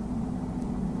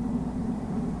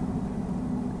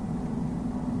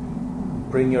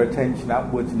 Bring your attention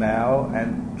upwards now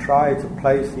and try to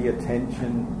place the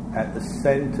attention at the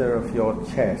center of your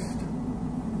chest,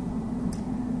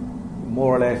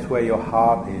 more or less where your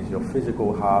heart is, your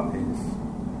physical heart is.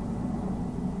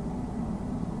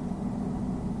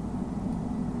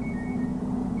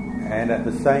 And at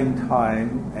the same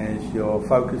time as you're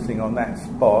focusing on that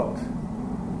spot,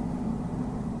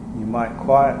 you might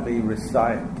quietly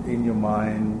recite in your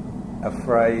mind a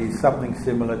phrase, something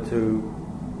similar to,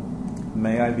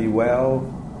 "May I be well,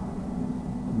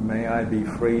 may I be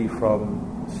free from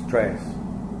stress."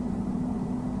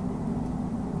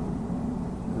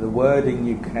 The wording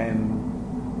you can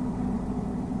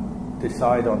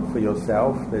decide on for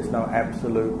yourself. There's no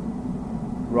absolute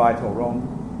right or wrong,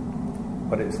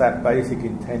 but it's that basic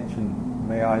intention,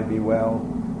 may I be well,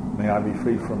 may I be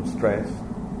free from stress.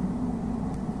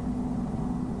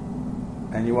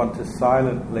 And you want to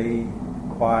silently,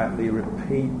 quietly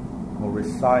repeat or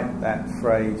recite that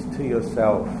phrase to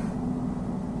yourself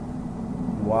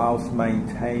whilst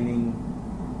maintaining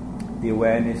the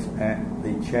awareness at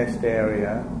the chest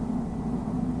area,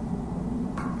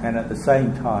 and at the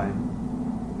same time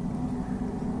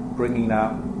bringing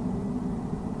up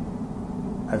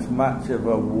as much of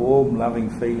a warm, loving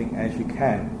feeling as you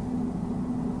can.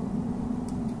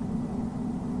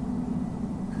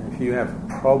 If you have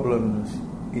problems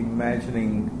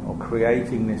imagining or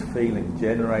creating this feeling,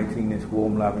 generating this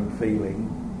warm, loving feeling,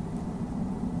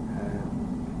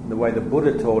 the way the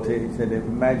Buddha taught it, he said,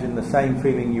 imagine the same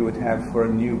feeling you would have for a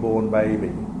newborn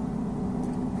baby.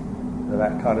 So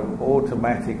that kind of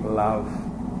automatic love,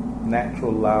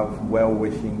 natural love,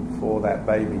 well-wishing for that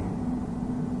baby.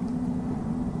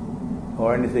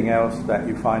 Or anything else that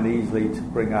you find easily to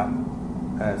bring up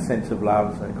a sense of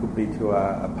love. So it could be to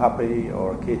a puppy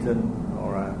or a kitten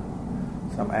or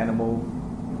some animal.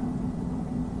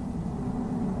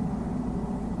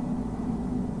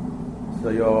 So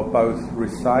you're both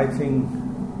reciting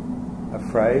a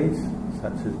phrase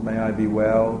such as may I be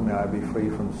well, may I be free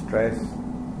from stress.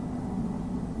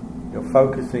 You're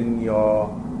focusing your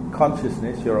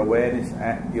consciousness, your awareness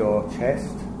at your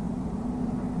chest,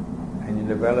 and you're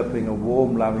developing a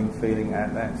warm, loving feeling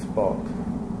at that spot.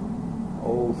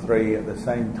 All three at the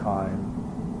same time.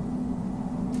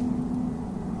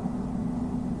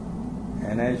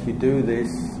 And as you do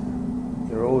this,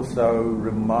 you're also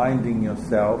reminding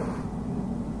yourself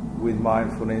with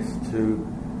mindfulness to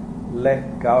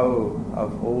let go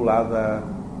of all other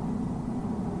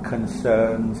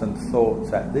concerns and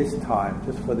thoughts at this time,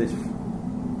 just for this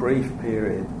brief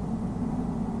period.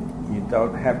 You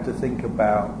don't have to think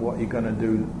about what you're going to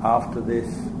do after this,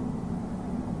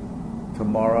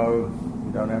 tomorrow.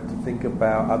 You don't have to think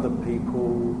about other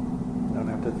people. You don't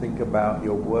have to think about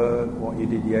your work, what you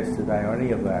did yesterday, or any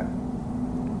of that.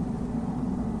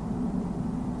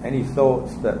 Any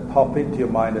thoughts that pop into your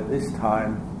mind at this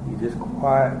time, you just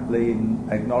quietly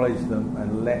acknowledge them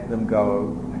and let them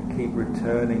go, and keep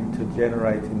returning to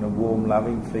generating the warm,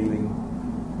 loving feeling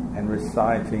and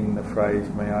reciting the phrase,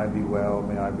 may I be well,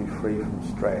 may I be free from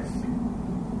stress.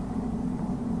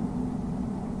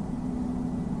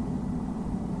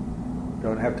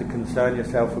 Don't have to concern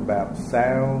yourself about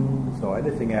sounds or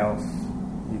anything else.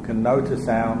 You can note a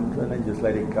sound and then just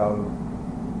let it go.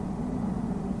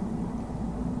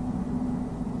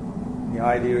 The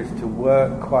idea is to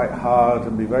work quite hard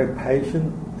and be very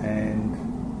patient and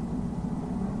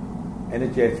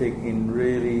energetic in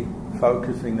really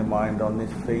focusing the mind on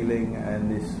this feeling and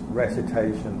this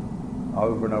recitation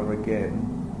over and over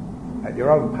again. At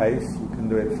your own pace, you can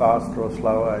do it faster or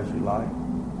slower as you like.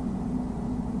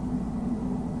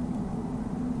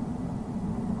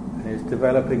 And is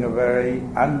developing a very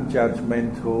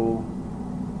unjudgmental,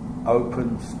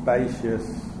 open, spacious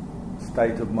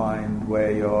state of mind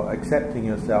where you're accepting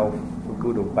yourself for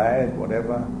good or bad,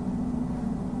 whatever.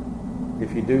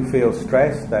 If you do feel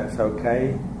stressed, that's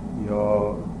okay.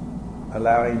 You're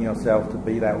allowing yourself to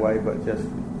be that way, but just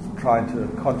trying to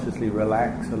consciously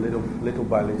relax a little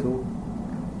by little.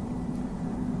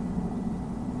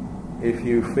 If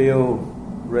you feel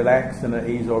relaxed and at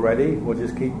ease already, we'll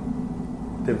just keep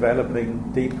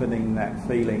developing, deepening that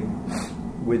feeling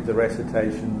with the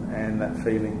recitation and that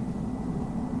feeling.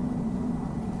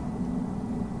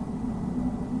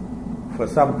 For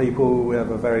some people who have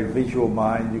a very visual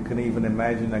mind, you can even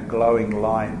imagine a glowing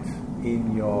light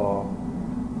in your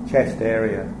chest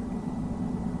area,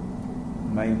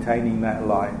 maintaining that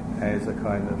light as a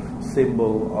kind of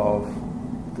symbol of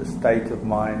the state of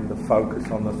mind, the focus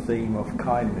on the theme of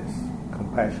kindness,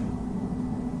 compassion.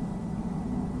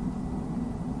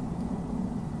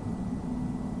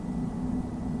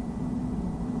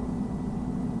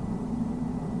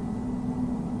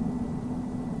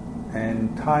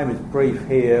 And time is brief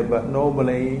here, but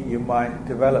normally you might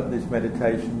develop this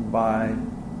meditation by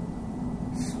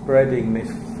spreading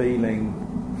this feeling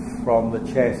from the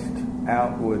chest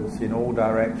outwards in all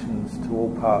directions to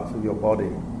all parts of your body.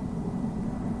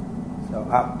 So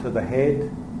up to the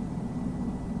head,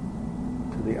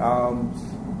 to the arms,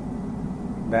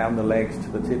 down the legs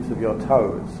to the tips of your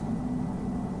toes.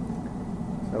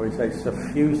 So we say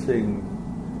suffusing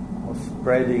or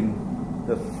spreading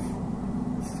the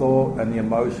thought and the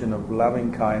emotion of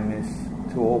loving kindness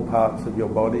to all parts of your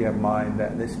body and mind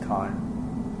at this time.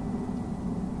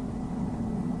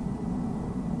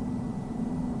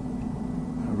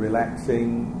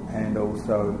 Relaxing and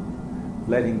also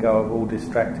letting go of all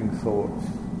distracting thoughts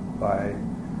by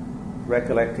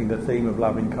recollecting the theme of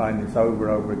loving kindness over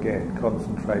and over again,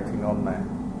 concentrating on that.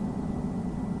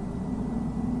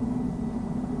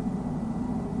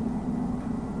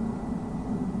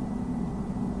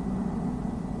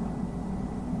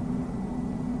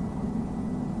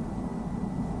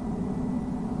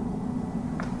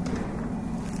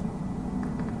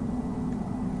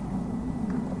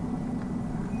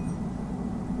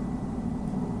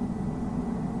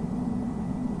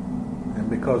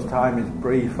 Because time is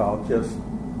brief, I'll just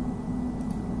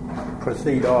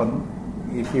proceed on.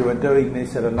 If you were doing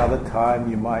this at another time,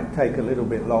 you might take a little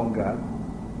bit longer.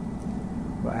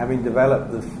 But having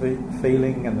developed the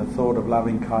feeling and the thought of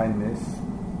loving kindness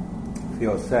for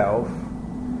yourself,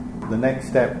 the next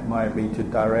step might be to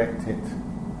direct it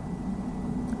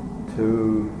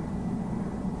to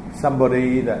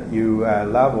somebody that you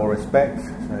love or respect.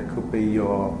 So it could be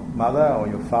your mother or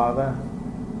your father.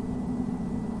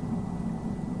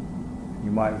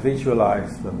 You might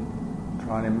visualize them,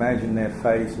 try and imagine their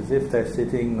face as if they're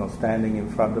sitting or standing in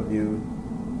front of you,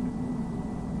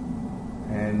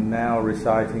 and now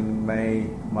reciting, "May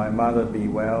my mother be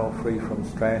well, free from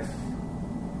stress,"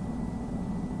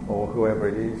 or whoever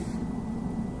it is,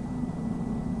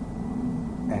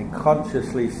 and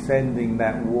consciously sending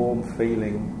that warm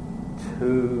feeling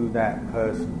to that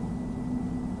person.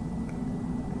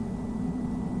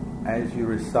 As you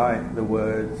recite the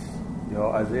words,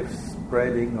 you're as if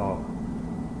spreading or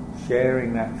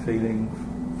sharing that feeling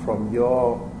from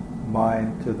your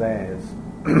mind to theirs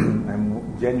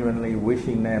and genuinely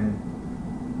wishing them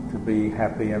to be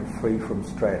happy and free from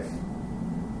stress.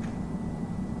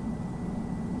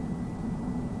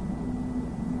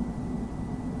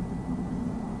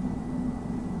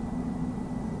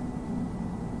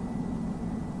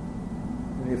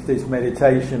 If this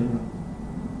meditation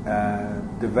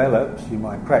develops, you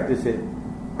might practice it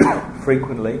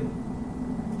frequently.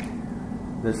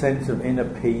 The sense of inner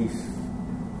peace,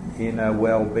 inner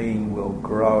well-being will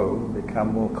grow,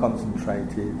 become more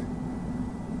concentrated,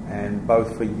 and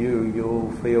both for you,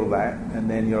 you'll feel that, and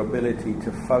then your ability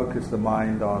to focus the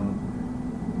mind on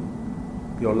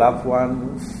your loved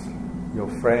ones, your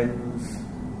friends,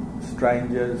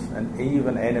 strangers, and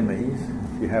even enemies,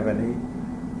 if you have any,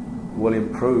 will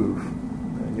improve.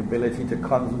 The ability to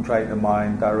concentrate the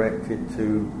mind, direct it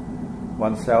to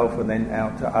oneself and then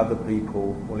out to other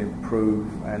people will improve,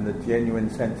 and the genuine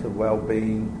sense of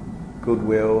well-being,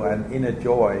 goodwill and inner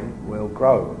joy will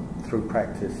grow through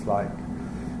practice. Like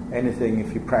anything,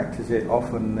 if you practice it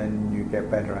often, then you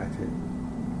get better at it.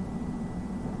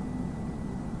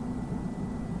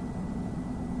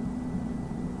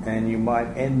 And you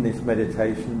might end this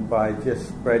meditation by just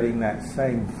spreading that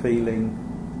same feeling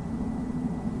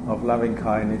of loving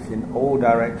kindness in all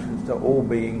directions to all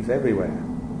beings everywhere,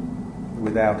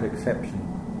 without exception.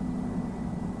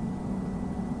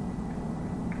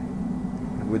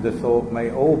 with the thought,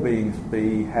 may all beings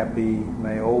be happy,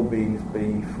 may all beings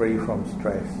be free from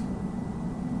stress.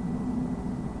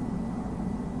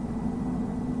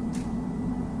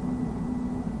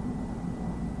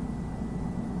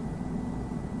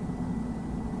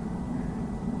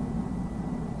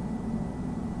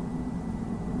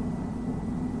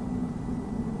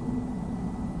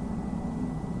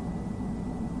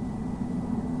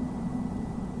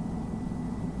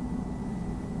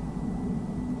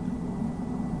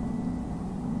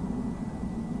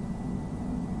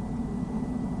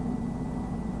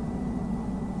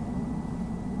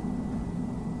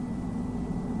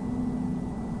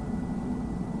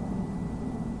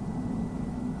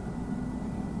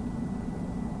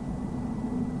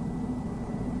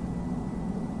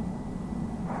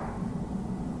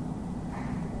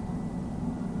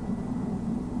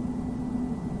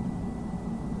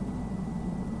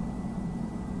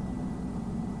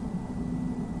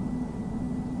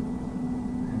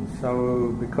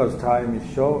 So, because time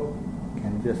is short, you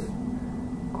can just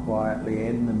quietly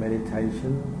end the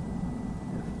meditation.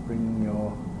 Just bring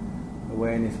your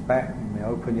awareness back. You may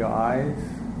open your eyes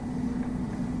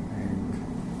and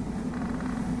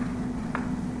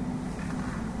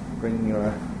bring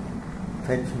your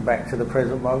attention back to the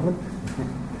present moment.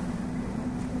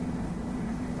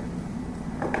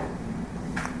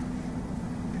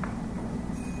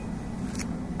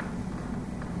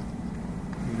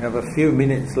 We have a few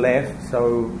minutes left,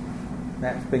 so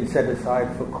that's been set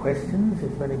aside for questions.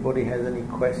 If anybody has any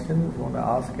questions, want to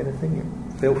ask anything,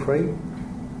 feel free.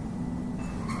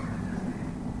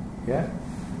 Yeah?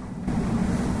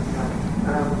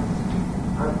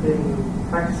 I've been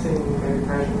practicing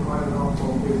meditation quite a lot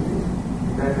for years,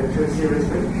 never too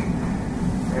seriously,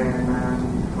 and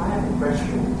I have a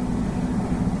question.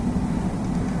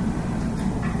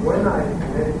 When I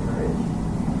meditate,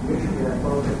 usually I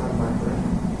focus on my breath.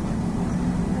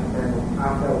 And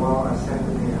after a while I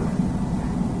settle down.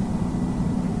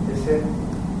 Is it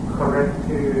correct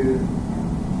to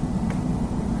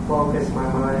focus my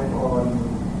mind on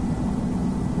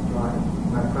like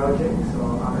my projects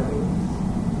or other things?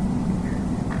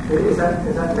 Is that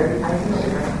meditation or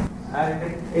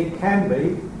It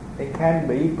can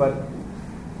be, but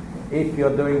if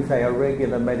you're doing, say, a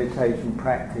regular meditation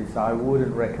practice, I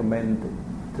wouldn't recommend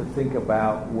to think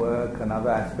about work and other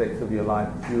aspects of your life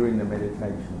during the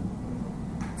meditation.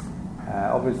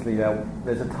 Obviously,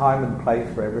 there's a time and place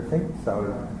for everything, so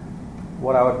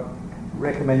what I would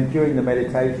recommend during the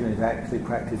meditation is actually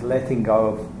practice letting go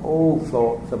of all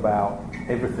thoughts about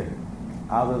everything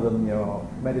other than your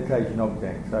meditation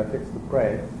object. So if it's the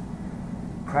breath,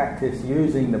 practice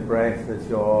using the breath as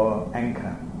your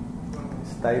anchor,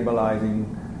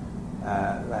 stabilizing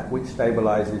that which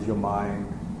stabilizes your mind.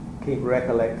 Keep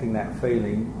recollecting that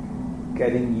feeling,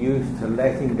 getting used to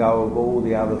letting go of all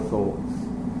the other thoughts.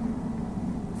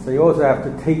 So you also have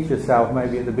to teach yourself,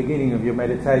 maybe at the beginning of your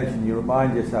meditation, you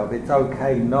remind yourself it's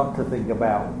okay not to think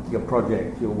about your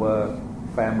project, your work,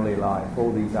 family life,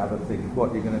 all these other things,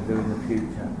 what you're going to do in the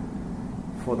future.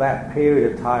 For that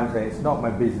period of time, say, it's not my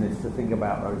business to think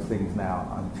about those things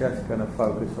now. I'm just going to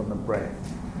focus on the breath.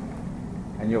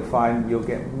 And you'll find you'll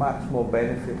get much more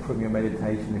benefit from your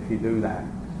meditation if you do that.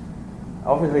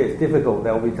 Obviously it's difficult.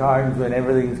 There'll be times when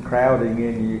everything's crowding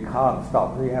in and you can't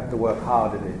stop, so you have to work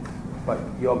hard at it. But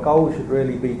your goal should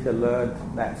really be to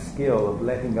learn that skill of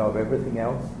letting go of everything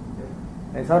else.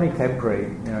 And it's only temporary.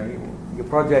 You know, your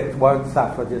projects won't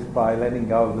suffer just by letting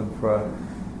go of them for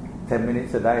 10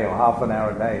 minutes a day or half an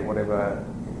hour a day, whatever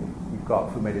you've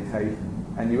got for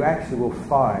meditation. And you actually will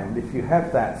find, if you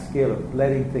have that skill of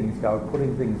letting things go,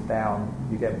 putting things down,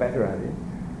 you get better at it.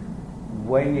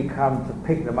 When you come to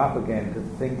pick them up again, to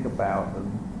think about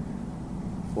them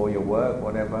for your work,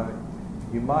 whatever,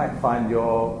 you might find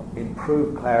your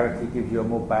improved clarity gives you a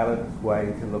more balanced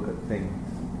way to look at things.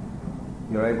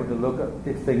 You're able to look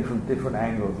at things from different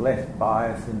angles, less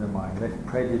bias in the mind, less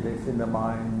prejudice in the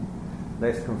mind,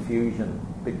 less confusion,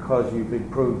 because you've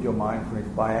improved your mindfulness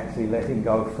by actually letting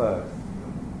go first.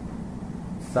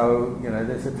 So,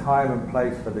 there's a time and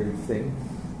place for these things.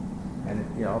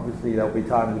 And, obviously there'll be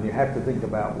times when you have to think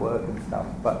about work and stuff,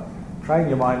 but train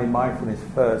your mind in mindfulness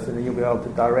first, and then you'll be able to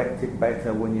direct it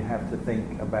better when you have to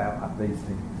think about these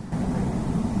things.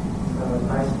 So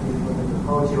basically, for the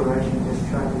whole duration, just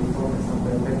try to focus on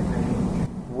the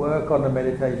meditation. Work on the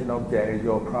meditation object is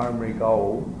your primary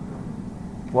goal.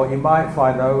 What you might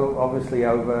find, though, obviously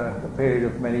over a period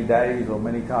of many days or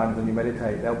many times when you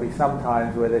meditate, there'll be some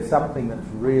times where there's something that's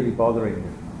really bothering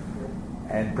you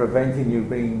and preventing you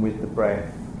being with the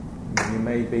breath. You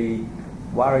may be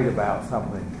worried about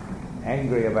something,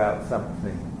 angry about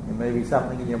something, It may be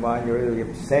something in your mind you're really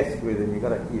obsessed with, and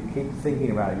you keep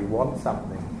thinking about it. You want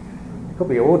something. It could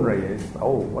be ordinary. It's,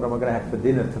 what am I going to have for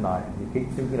dinner tonight? You keep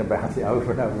thinking about it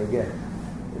over and over again.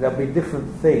 There'll be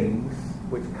different things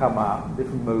which come up,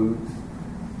 different moods.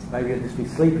 Maybe it'll just be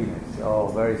sleepiness.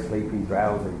 Very sleepy,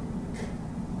 drowsy.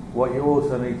 What you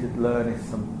also need to learn is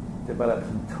develop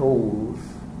some tools,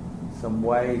 some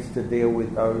ways to deal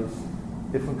with those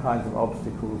different kinds of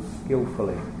obstacles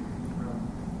skillfully.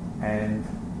 And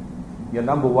your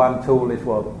number one tool is,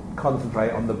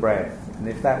 concentrate on the breath. And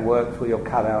if that works, you'll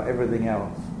cut out everything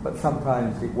else. But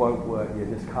sometimes it won't work, you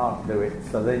just can't do it.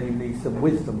 So then you need some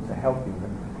wisdom to help you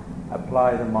and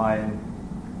apply the mind.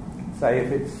 Say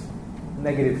if it's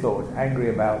negative thoughts, angry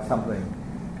about something,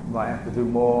 you might have to do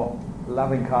more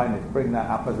loving kindness, bring that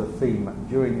up as a theme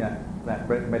during that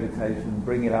meditation,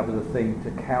 bring it up as a theme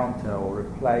to counter or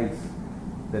replace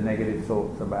the negative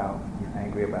thoughts about you're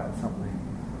angry about something.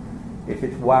 If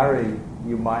it's worry,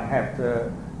 you might have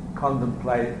to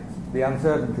contemplate the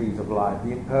uncertainties of life,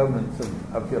 the impermanence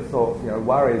of your thoughts.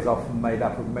 Worry is often made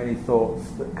up of many thoughts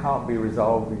that can't be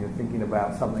resolved, and you're thinking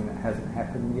about something that hasn't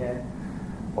happened yet,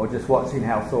 or just watching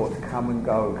how thoughts come and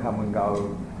go,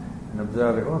 and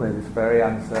observing, they're just very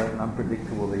uncertain,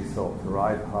 unpredictable, these thoughts,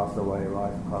 rise, pass away.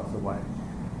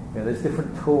 There's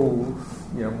different tools,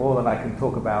 more than I can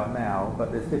talk about now,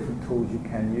 but there's different tools you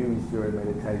can use during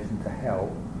meditation to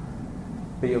help.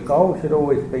 But your goal should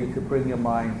always be to bring your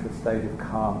mind to a state of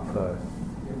calm first.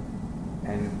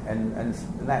 And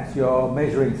that's your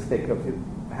measuring stick of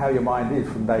how your mind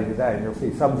is from day to day. And you'll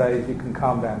see some days you can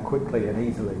calm down quickly and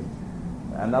easily.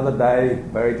 Another day,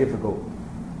 very difficult.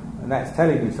 And that's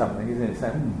telling you something, isn't it?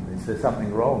 Saying, is there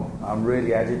something wrong? I'm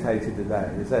really agitated today.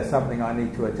 Is there something I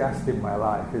need to adjust in my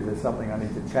life? Is there something I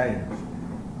need to change?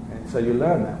 And so you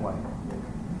learn that way.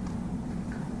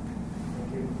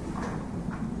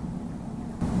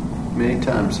 Many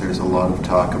times there's a lot of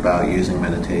talk about using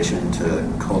meditation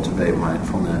to cultivate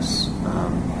mindfulness.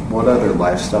 What other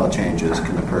lifestyle changes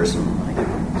can a person like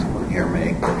someone here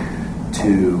make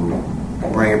to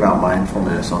bring about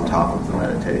mindfulness on top of the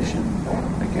meditation?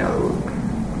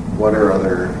 What are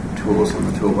other tools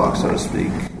in the toolbox, so to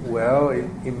speak? Well,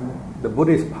 in the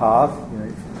Buddhist path,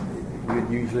 you would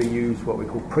usually use what we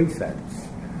call precepts,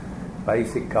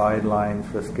 basic guidelines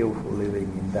for skillful living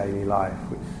in daily life,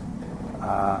 which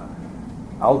are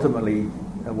ultimately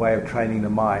a way of training the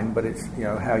mind, but it's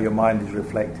how your mind is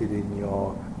reflected in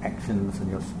your actions and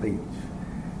your speech.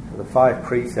 So the 5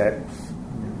 precepts,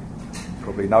 you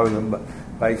probably know them, but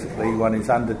basically one is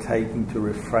undertaking to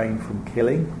refrain from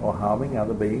killing or harming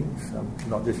other beings,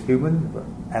 not just humans but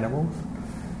animals.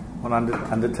 One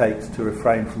undertakes to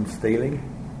refrain from stealing,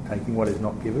 taking what is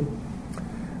not given.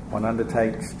 One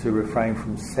undertakes to refrain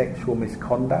from sexual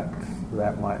misconduct.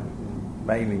 That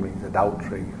mainly means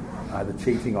adultery, either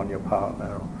cheating on your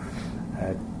partner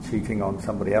or cheating on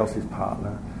somebody else's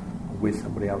partner or with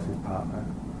somebody else's partner.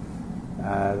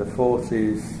 The 4th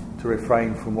is to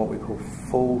refrain from what we call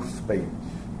false speech,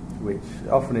 which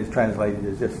often is translated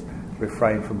as just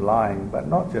refrain from lying, but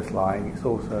not just lying, it's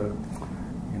also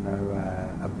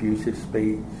abusive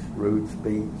speech, rude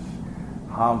speech,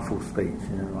 harmful speech,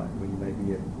 like when maybe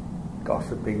you're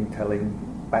gossiping,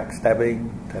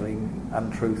 backstabbing, telling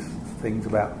untruth things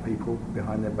about people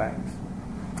behind their backs.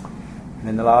 And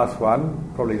then the last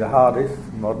one, probably the hardest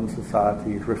in modern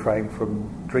society, is refrain from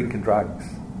drink and drugs.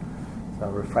 So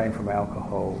refrain from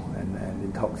alcohol and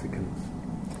intoxicants.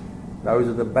 Those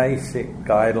are the basic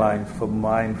guidelines for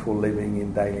mindful living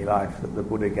in daily life that the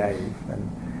Buddha gave.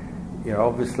 And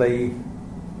obviously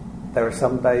there are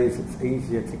some days it's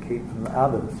easier to keep than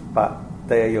others, but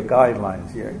they are your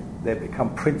guidelines. They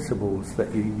become principles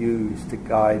that you use to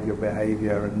guide your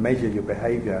behaviour and measure your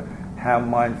behaviour. How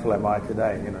mindful am I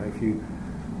today?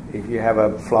 If you have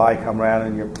a fly come around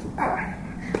and you're,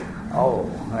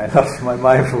 I lost my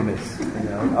mindfulness.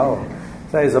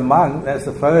 So as a monk, that's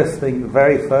the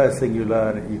very first thing you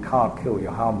learn, that you can't kill,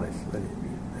 you're harmless.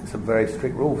 It's a very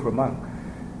strict rule for a monk.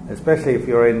 Especially if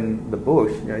you're in the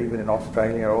bush, even in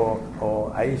Australia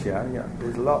or Asia,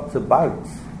 there's lots of bugs.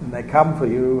 And they come for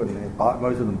you, and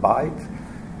most of them bite.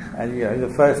 And the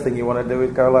first thing you want to do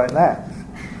is go like that.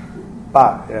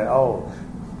 But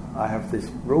I have this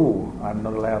rule: I'm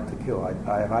not allowed to kill.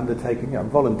 I have undertaken,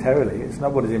 voluntarily. It's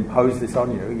nobody's imposed this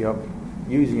on you. You're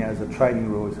using it as a training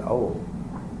rule.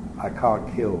 I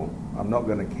can't kill. I'm not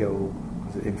going to kill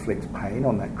because it inflicts pain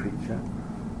on that creature.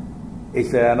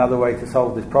 Is there another way to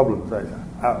solve this problem? So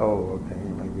okay,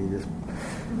 maybe just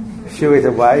shoo it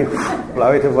away,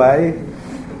 blow it away,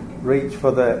 reach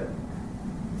for the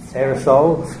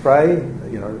aerosol spray,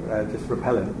 just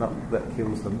repellent, not that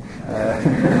kills them.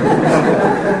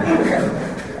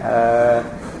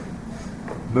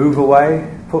 Move away,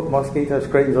 put mosquito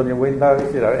screens on your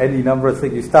windows, any number of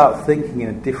things. You start thinking in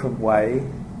a different way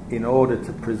in order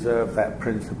to preserve that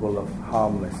principle of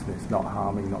harmlessness, not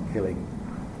harming, not killing.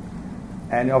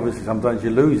 And obviously sometimes you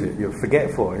lose it, you're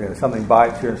forgetful, something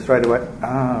bites you and straight away,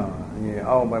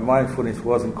 my mindfulness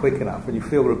wasn't quick enough, and you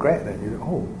feel regret then.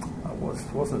 I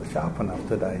wasn't sharp enough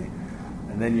today.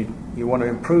 And then you want to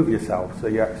improve yourself, so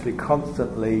you're actually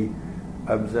constantly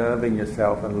observing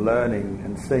yourself and learning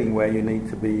and seeing where you need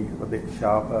to be a bit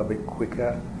sharper, a bit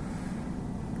quicker.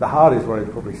 The hardest one is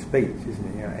probably speech,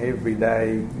 isn't it? Every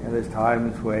day, there's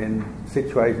times when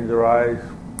situations arise,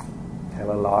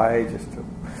 tell a lie just to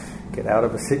get out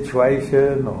of a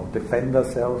situation, or defend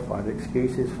ourselves, find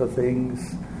excuses for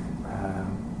things,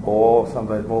 or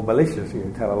sometimes more malicious,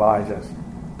 tell a lie just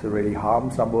to really harm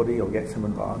somebody or get some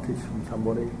advantage from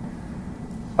somebody.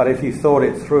 But if you thought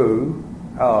it through,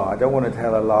 I don't want to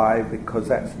tell a lie because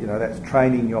that's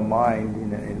training your mind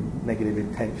in negative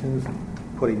intentions,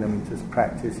 putting them into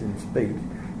practice in speech.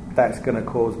 That's going to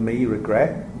cause me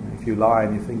regret. If you lie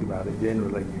and you think about it,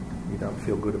 generally you don't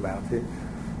feel good about it.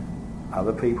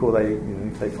 Other people,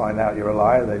 if they find out you're a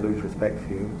liar, they lose respect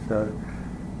for you. So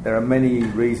there are many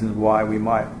reasons why we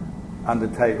might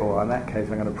undertake, or in that case,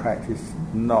 I'm going to practice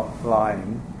not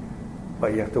lying.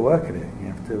 But you have to work at it.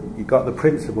 You've got the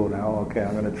principle now. Okay,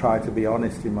 I'm going to try to be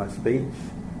honest in my speech.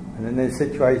 And then there's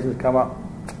situations come up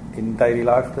in daily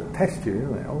life that test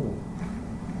you.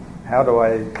 How do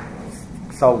I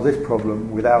solve this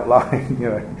problem without lying?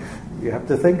 You have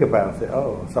to think about it.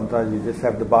 Sometimes you just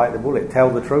have to bite the bullet, tell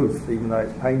the truth, even though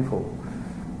it's painful.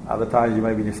 Other times you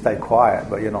maybe just stay quiet,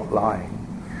 but you're not lying.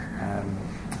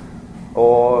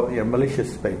 Or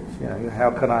malicious speech.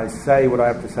 How can I say what I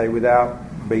have to say without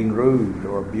being rude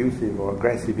or abusive or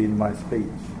aggressive in my speech?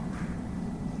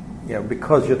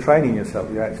 Because you're training yourself,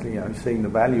 you're actually seeing the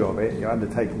value of it. You're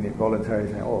undertaking it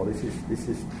voluntarily, saying, this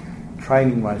is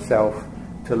training myself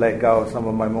to let go of some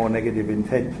of my more negative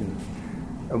intentions.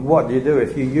 And what do you do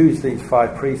if you use these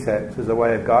 5 precepts as a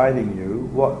way of guiding you?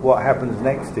 What happens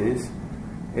next is,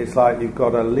 it's like you've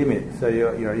got a limit. So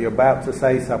you're about to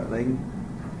say something.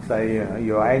 Say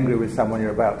you're angry with someone,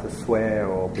 you're about to swear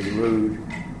or be rude.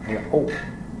 And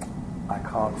I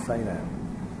can't say that.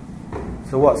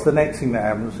 So what's the next thing that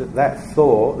happens? That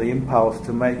thought, the impulse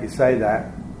to make you say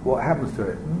that, what happens to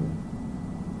it?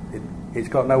 It's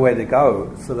got nowhere to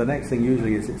go. So the next thing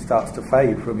usually is it starts to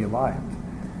fade from your mind.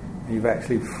 And you've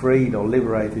actually freed or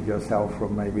liberated yourself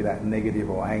from maybe that negative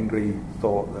or angry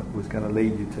thought that was going to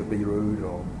lead you to be rude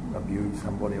or abuse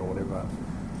somebody or whatever.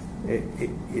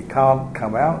 It can't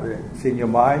come out. It's in your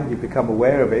mind. You become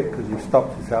aware of it because you've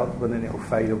stopped yourself, but then it will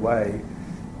fade away.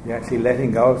 You're actually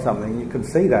letting go of something. You can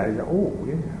see that.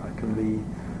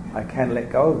 I can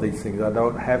let go of these things. I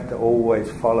don't have to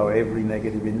always follow every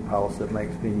negative impulse that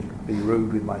makes me be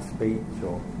rude with my speech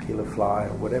or kill a fly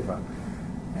or whatever.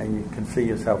 And you can see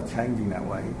yourself changing that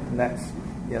way. And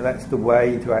that's the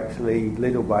way to actually,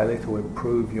 little by little,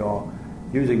 improve your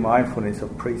using mindfulness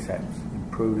of precepts,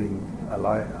 improving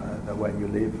the way you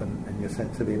live and your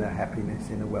sense of inner happiness,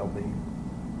 inner well-being.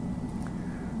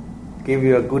 Give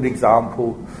you a good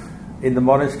example. In the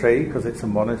monastery, because it's a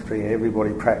monastery,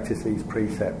 everybody practices these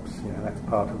precepts. That's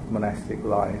part of monastic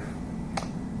life.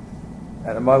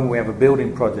 At the moment we have a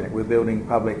building project. We're building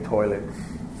public toilets.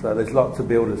 So there's lots of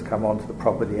builders come onto the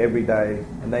property every day,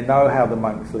 and they know how the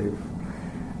monks live.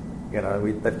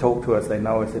 They talk to us, they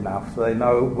know us enough, so they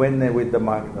know when they're with the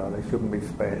monk, they shouldn't be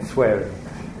swearing.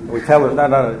 We tell them,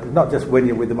 no, not just when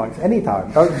you're with the monks,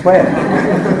 anytime, don't swear.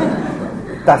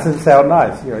 It doesn't sound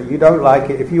nice. You don't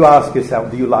like it. If you ask yourself,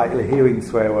 do you like hearing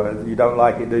swear words? You don't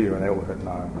like it, do you? And they all say,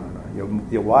 no.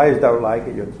 Your wives don't like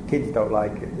it, your kids don't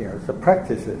like it. So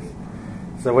practice this.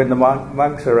 So when the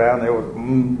monks are around, they all,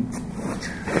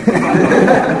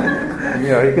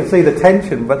 you can see the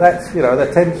tension, but that's,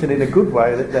 the tension in a good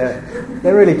way, that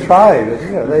they're really trying.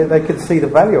 They can see the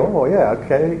value. Oh, yeah,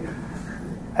 okay.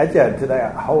 Ajahn, today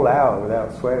a whole hour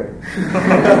without swearing.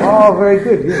 Oh, very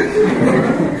good.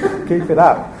 Yeah. Keep it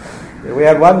up. We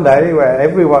had one day where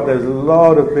there's a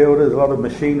lot of builders, a lot of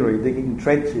machinery digging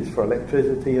trenches for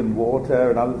electricity and water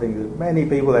and other things. There's many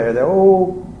people there. They're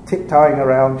all tiptoeing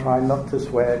around trying not to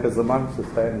swear because the monks are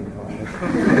standing there.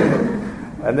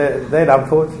 And then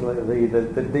unfortunately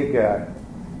the digger,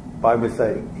 by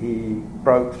mistake, he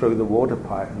broke through the water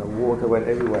pipe and the water went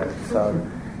everywhere. So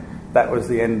that was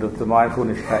the end of the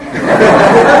mindfulness practice.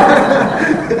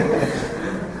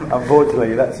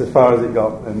 Unfortunately, that's as far as it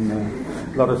got, and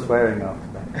a lot of swearing after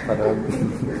that.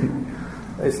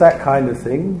 it's that kind of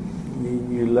thing.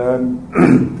 You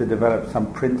learn to develop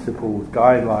some principles,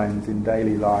 guidelines in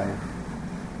daily life.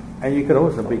 And you can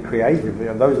also be creative.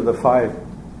 Those are the 5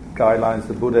 guidelines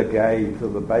the Buddha gave, for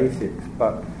the basics.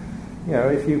 But,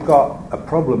 if you've got a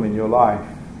problem in your life,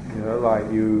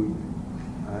 like you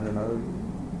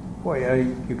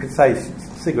could say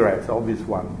cigarettes, obvious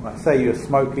one. Like say you're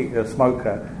a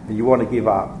smoker and you want to give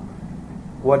up.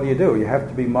 What do? You have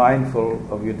to be mindful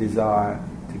of your desire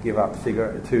to give up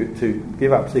to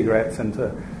give up cigarettes, and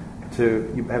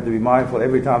you have to be mindful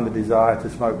every time the desire to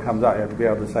smoke comes up. You have to be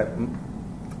able to say,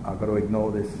 I've got to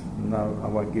ignore this. No, I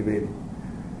won't give in.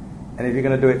 And if you're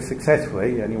going to do it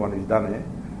successfully, anyone who's done it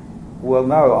will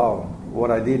know, what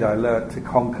I did, I learnt to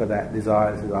conquer that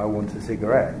desire that I want a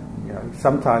cigarette.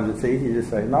 Sometimes it's easy to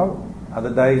say no. Other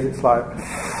days it's like,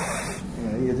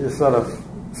 you're just sort of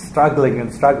struggling.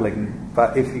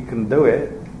 But if you can do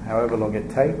it, however long it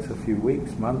takes, a few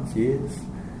weeks, months, years,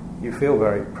 you feel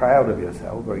very proud of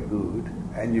yourself, very good,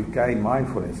 and you've gained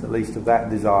mindfulness, at least of that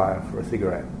desire for a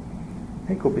cigarette.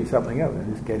 It could be something else,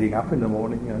 just getting up in the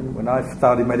morning. When I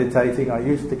started meditating, I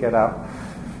used to get up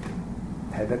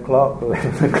 10 o'clock,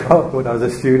 11 o'clock when I was a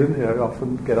student,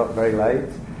 often get up very late.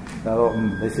 And I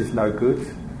thought, this is no good.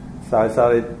 So I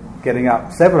started getting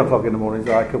up 7 o'clock in the morning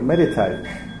so I could meditate.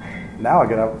 Now I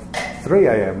get up 3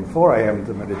 a.m., 4 a.m.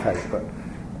 to meditate. But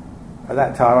at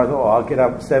that time I thought, I'll get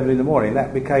up at 7 in the morning.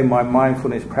 That became my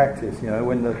mindfulness practice.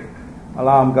 When the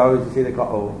alarm goes, you see the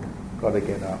clock, got to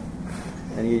get up.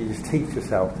 And you just teach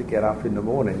yourself to get up in the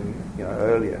morning,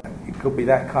 earlier. It could be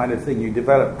that kind of thing. You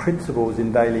develop principles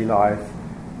in daily life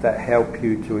that help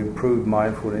you to improve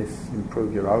mindfulness,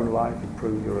 improve your own life,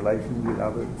 improve your relations with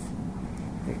others.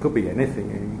 It could be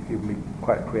anything, and you can be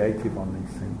quite creative on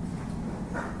these things.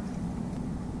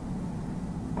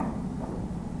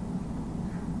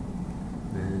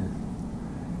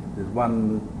 There's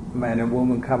one man and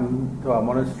woman come to our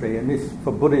monastery, and this,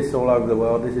 for Buddhists all over the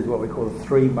world, this is what we call a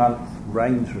 3-month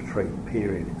range retreat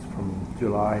period. It's from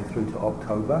July through to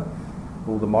October.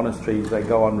 All the monasteries, they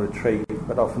go on retreat,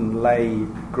 but often lay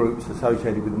groups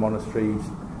associated with the monasteries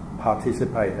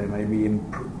participate. They maybe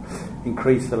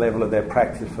increase the level of their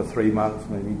practice for 3 months,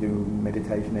 maybe do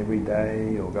meditation every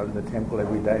day, or go to the temple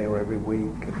every day or every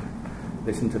week, and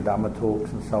listen to Dhamma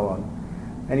talks and so on.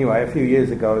 Anyway, a few years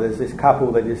ago, there's this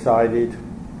couple that decided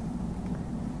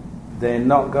they're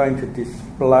not going to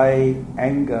display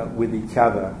anger with each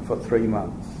other for 3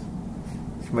 months,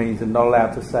 which means they're not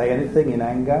allowed to say anything in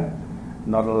anger,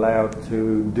 not allowed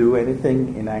to do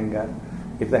anything in anger.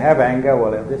 If they have anger,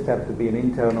 well, they'll just have to be an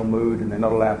internal mood, and they're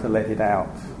not allowed to let it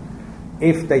out.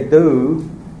 If they do,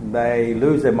 they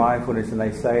lose their mindfulness and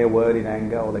they say a word in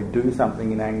anger, or they do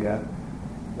something in anger,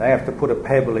 they have to put a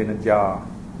pebble in a jar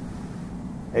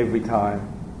every time.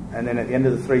 And then at the end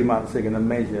of the 3 months, they're going to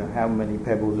measure how many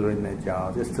pebbles are in their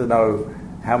jar, just to know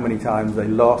how many times they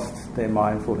lost their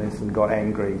mindfulness and got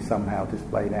angry, somehow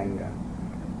displayed anger.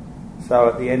 So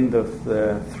at the end of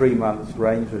the 3 months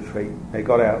range retreat, they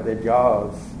got out their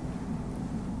jars,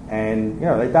 and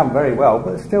they'd done very well,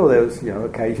 but still there was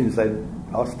occasions they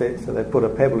lost it, so they put a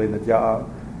pebble in the jar,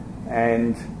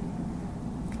 and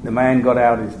the man got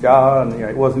out his jar, and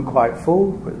it wasn't quite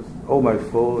full, but it was almost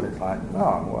full, and it's like,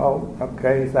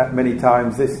 okay, that many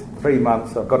times this 3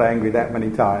 months I've got angry that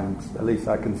many times, at least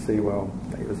I can see, it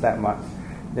was that much.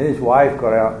 Then his wife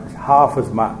got out half as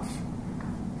much.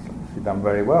 She'd done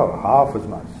very well, half as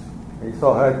much. And he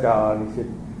saw her jar and he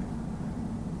said,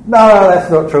 no, that's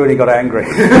not true, and he got angry.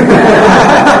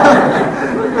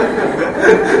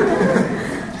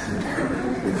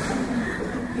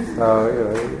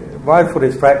 So,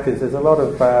 mindfulness practice, there's a lot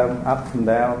of ups and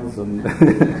downs, and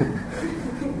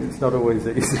it's not always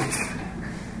easy.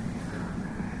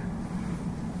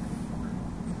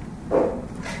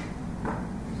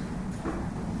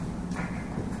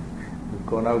 We've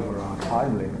gone over our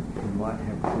time limit. We might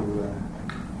have to...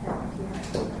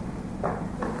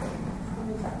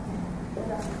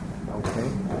 Okay.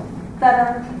 But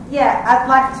I'd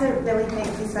like to really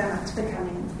thank you so much for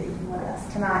coming and speaking with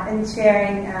us tonight and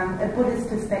sharing a Buddhist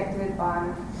perspective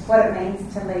on what it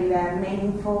means to lead a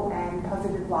meaningful and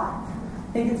positive life.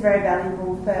 I think it's very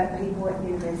valuable for people at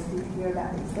university to hear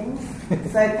about these things.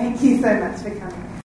 So thank you so much for coming.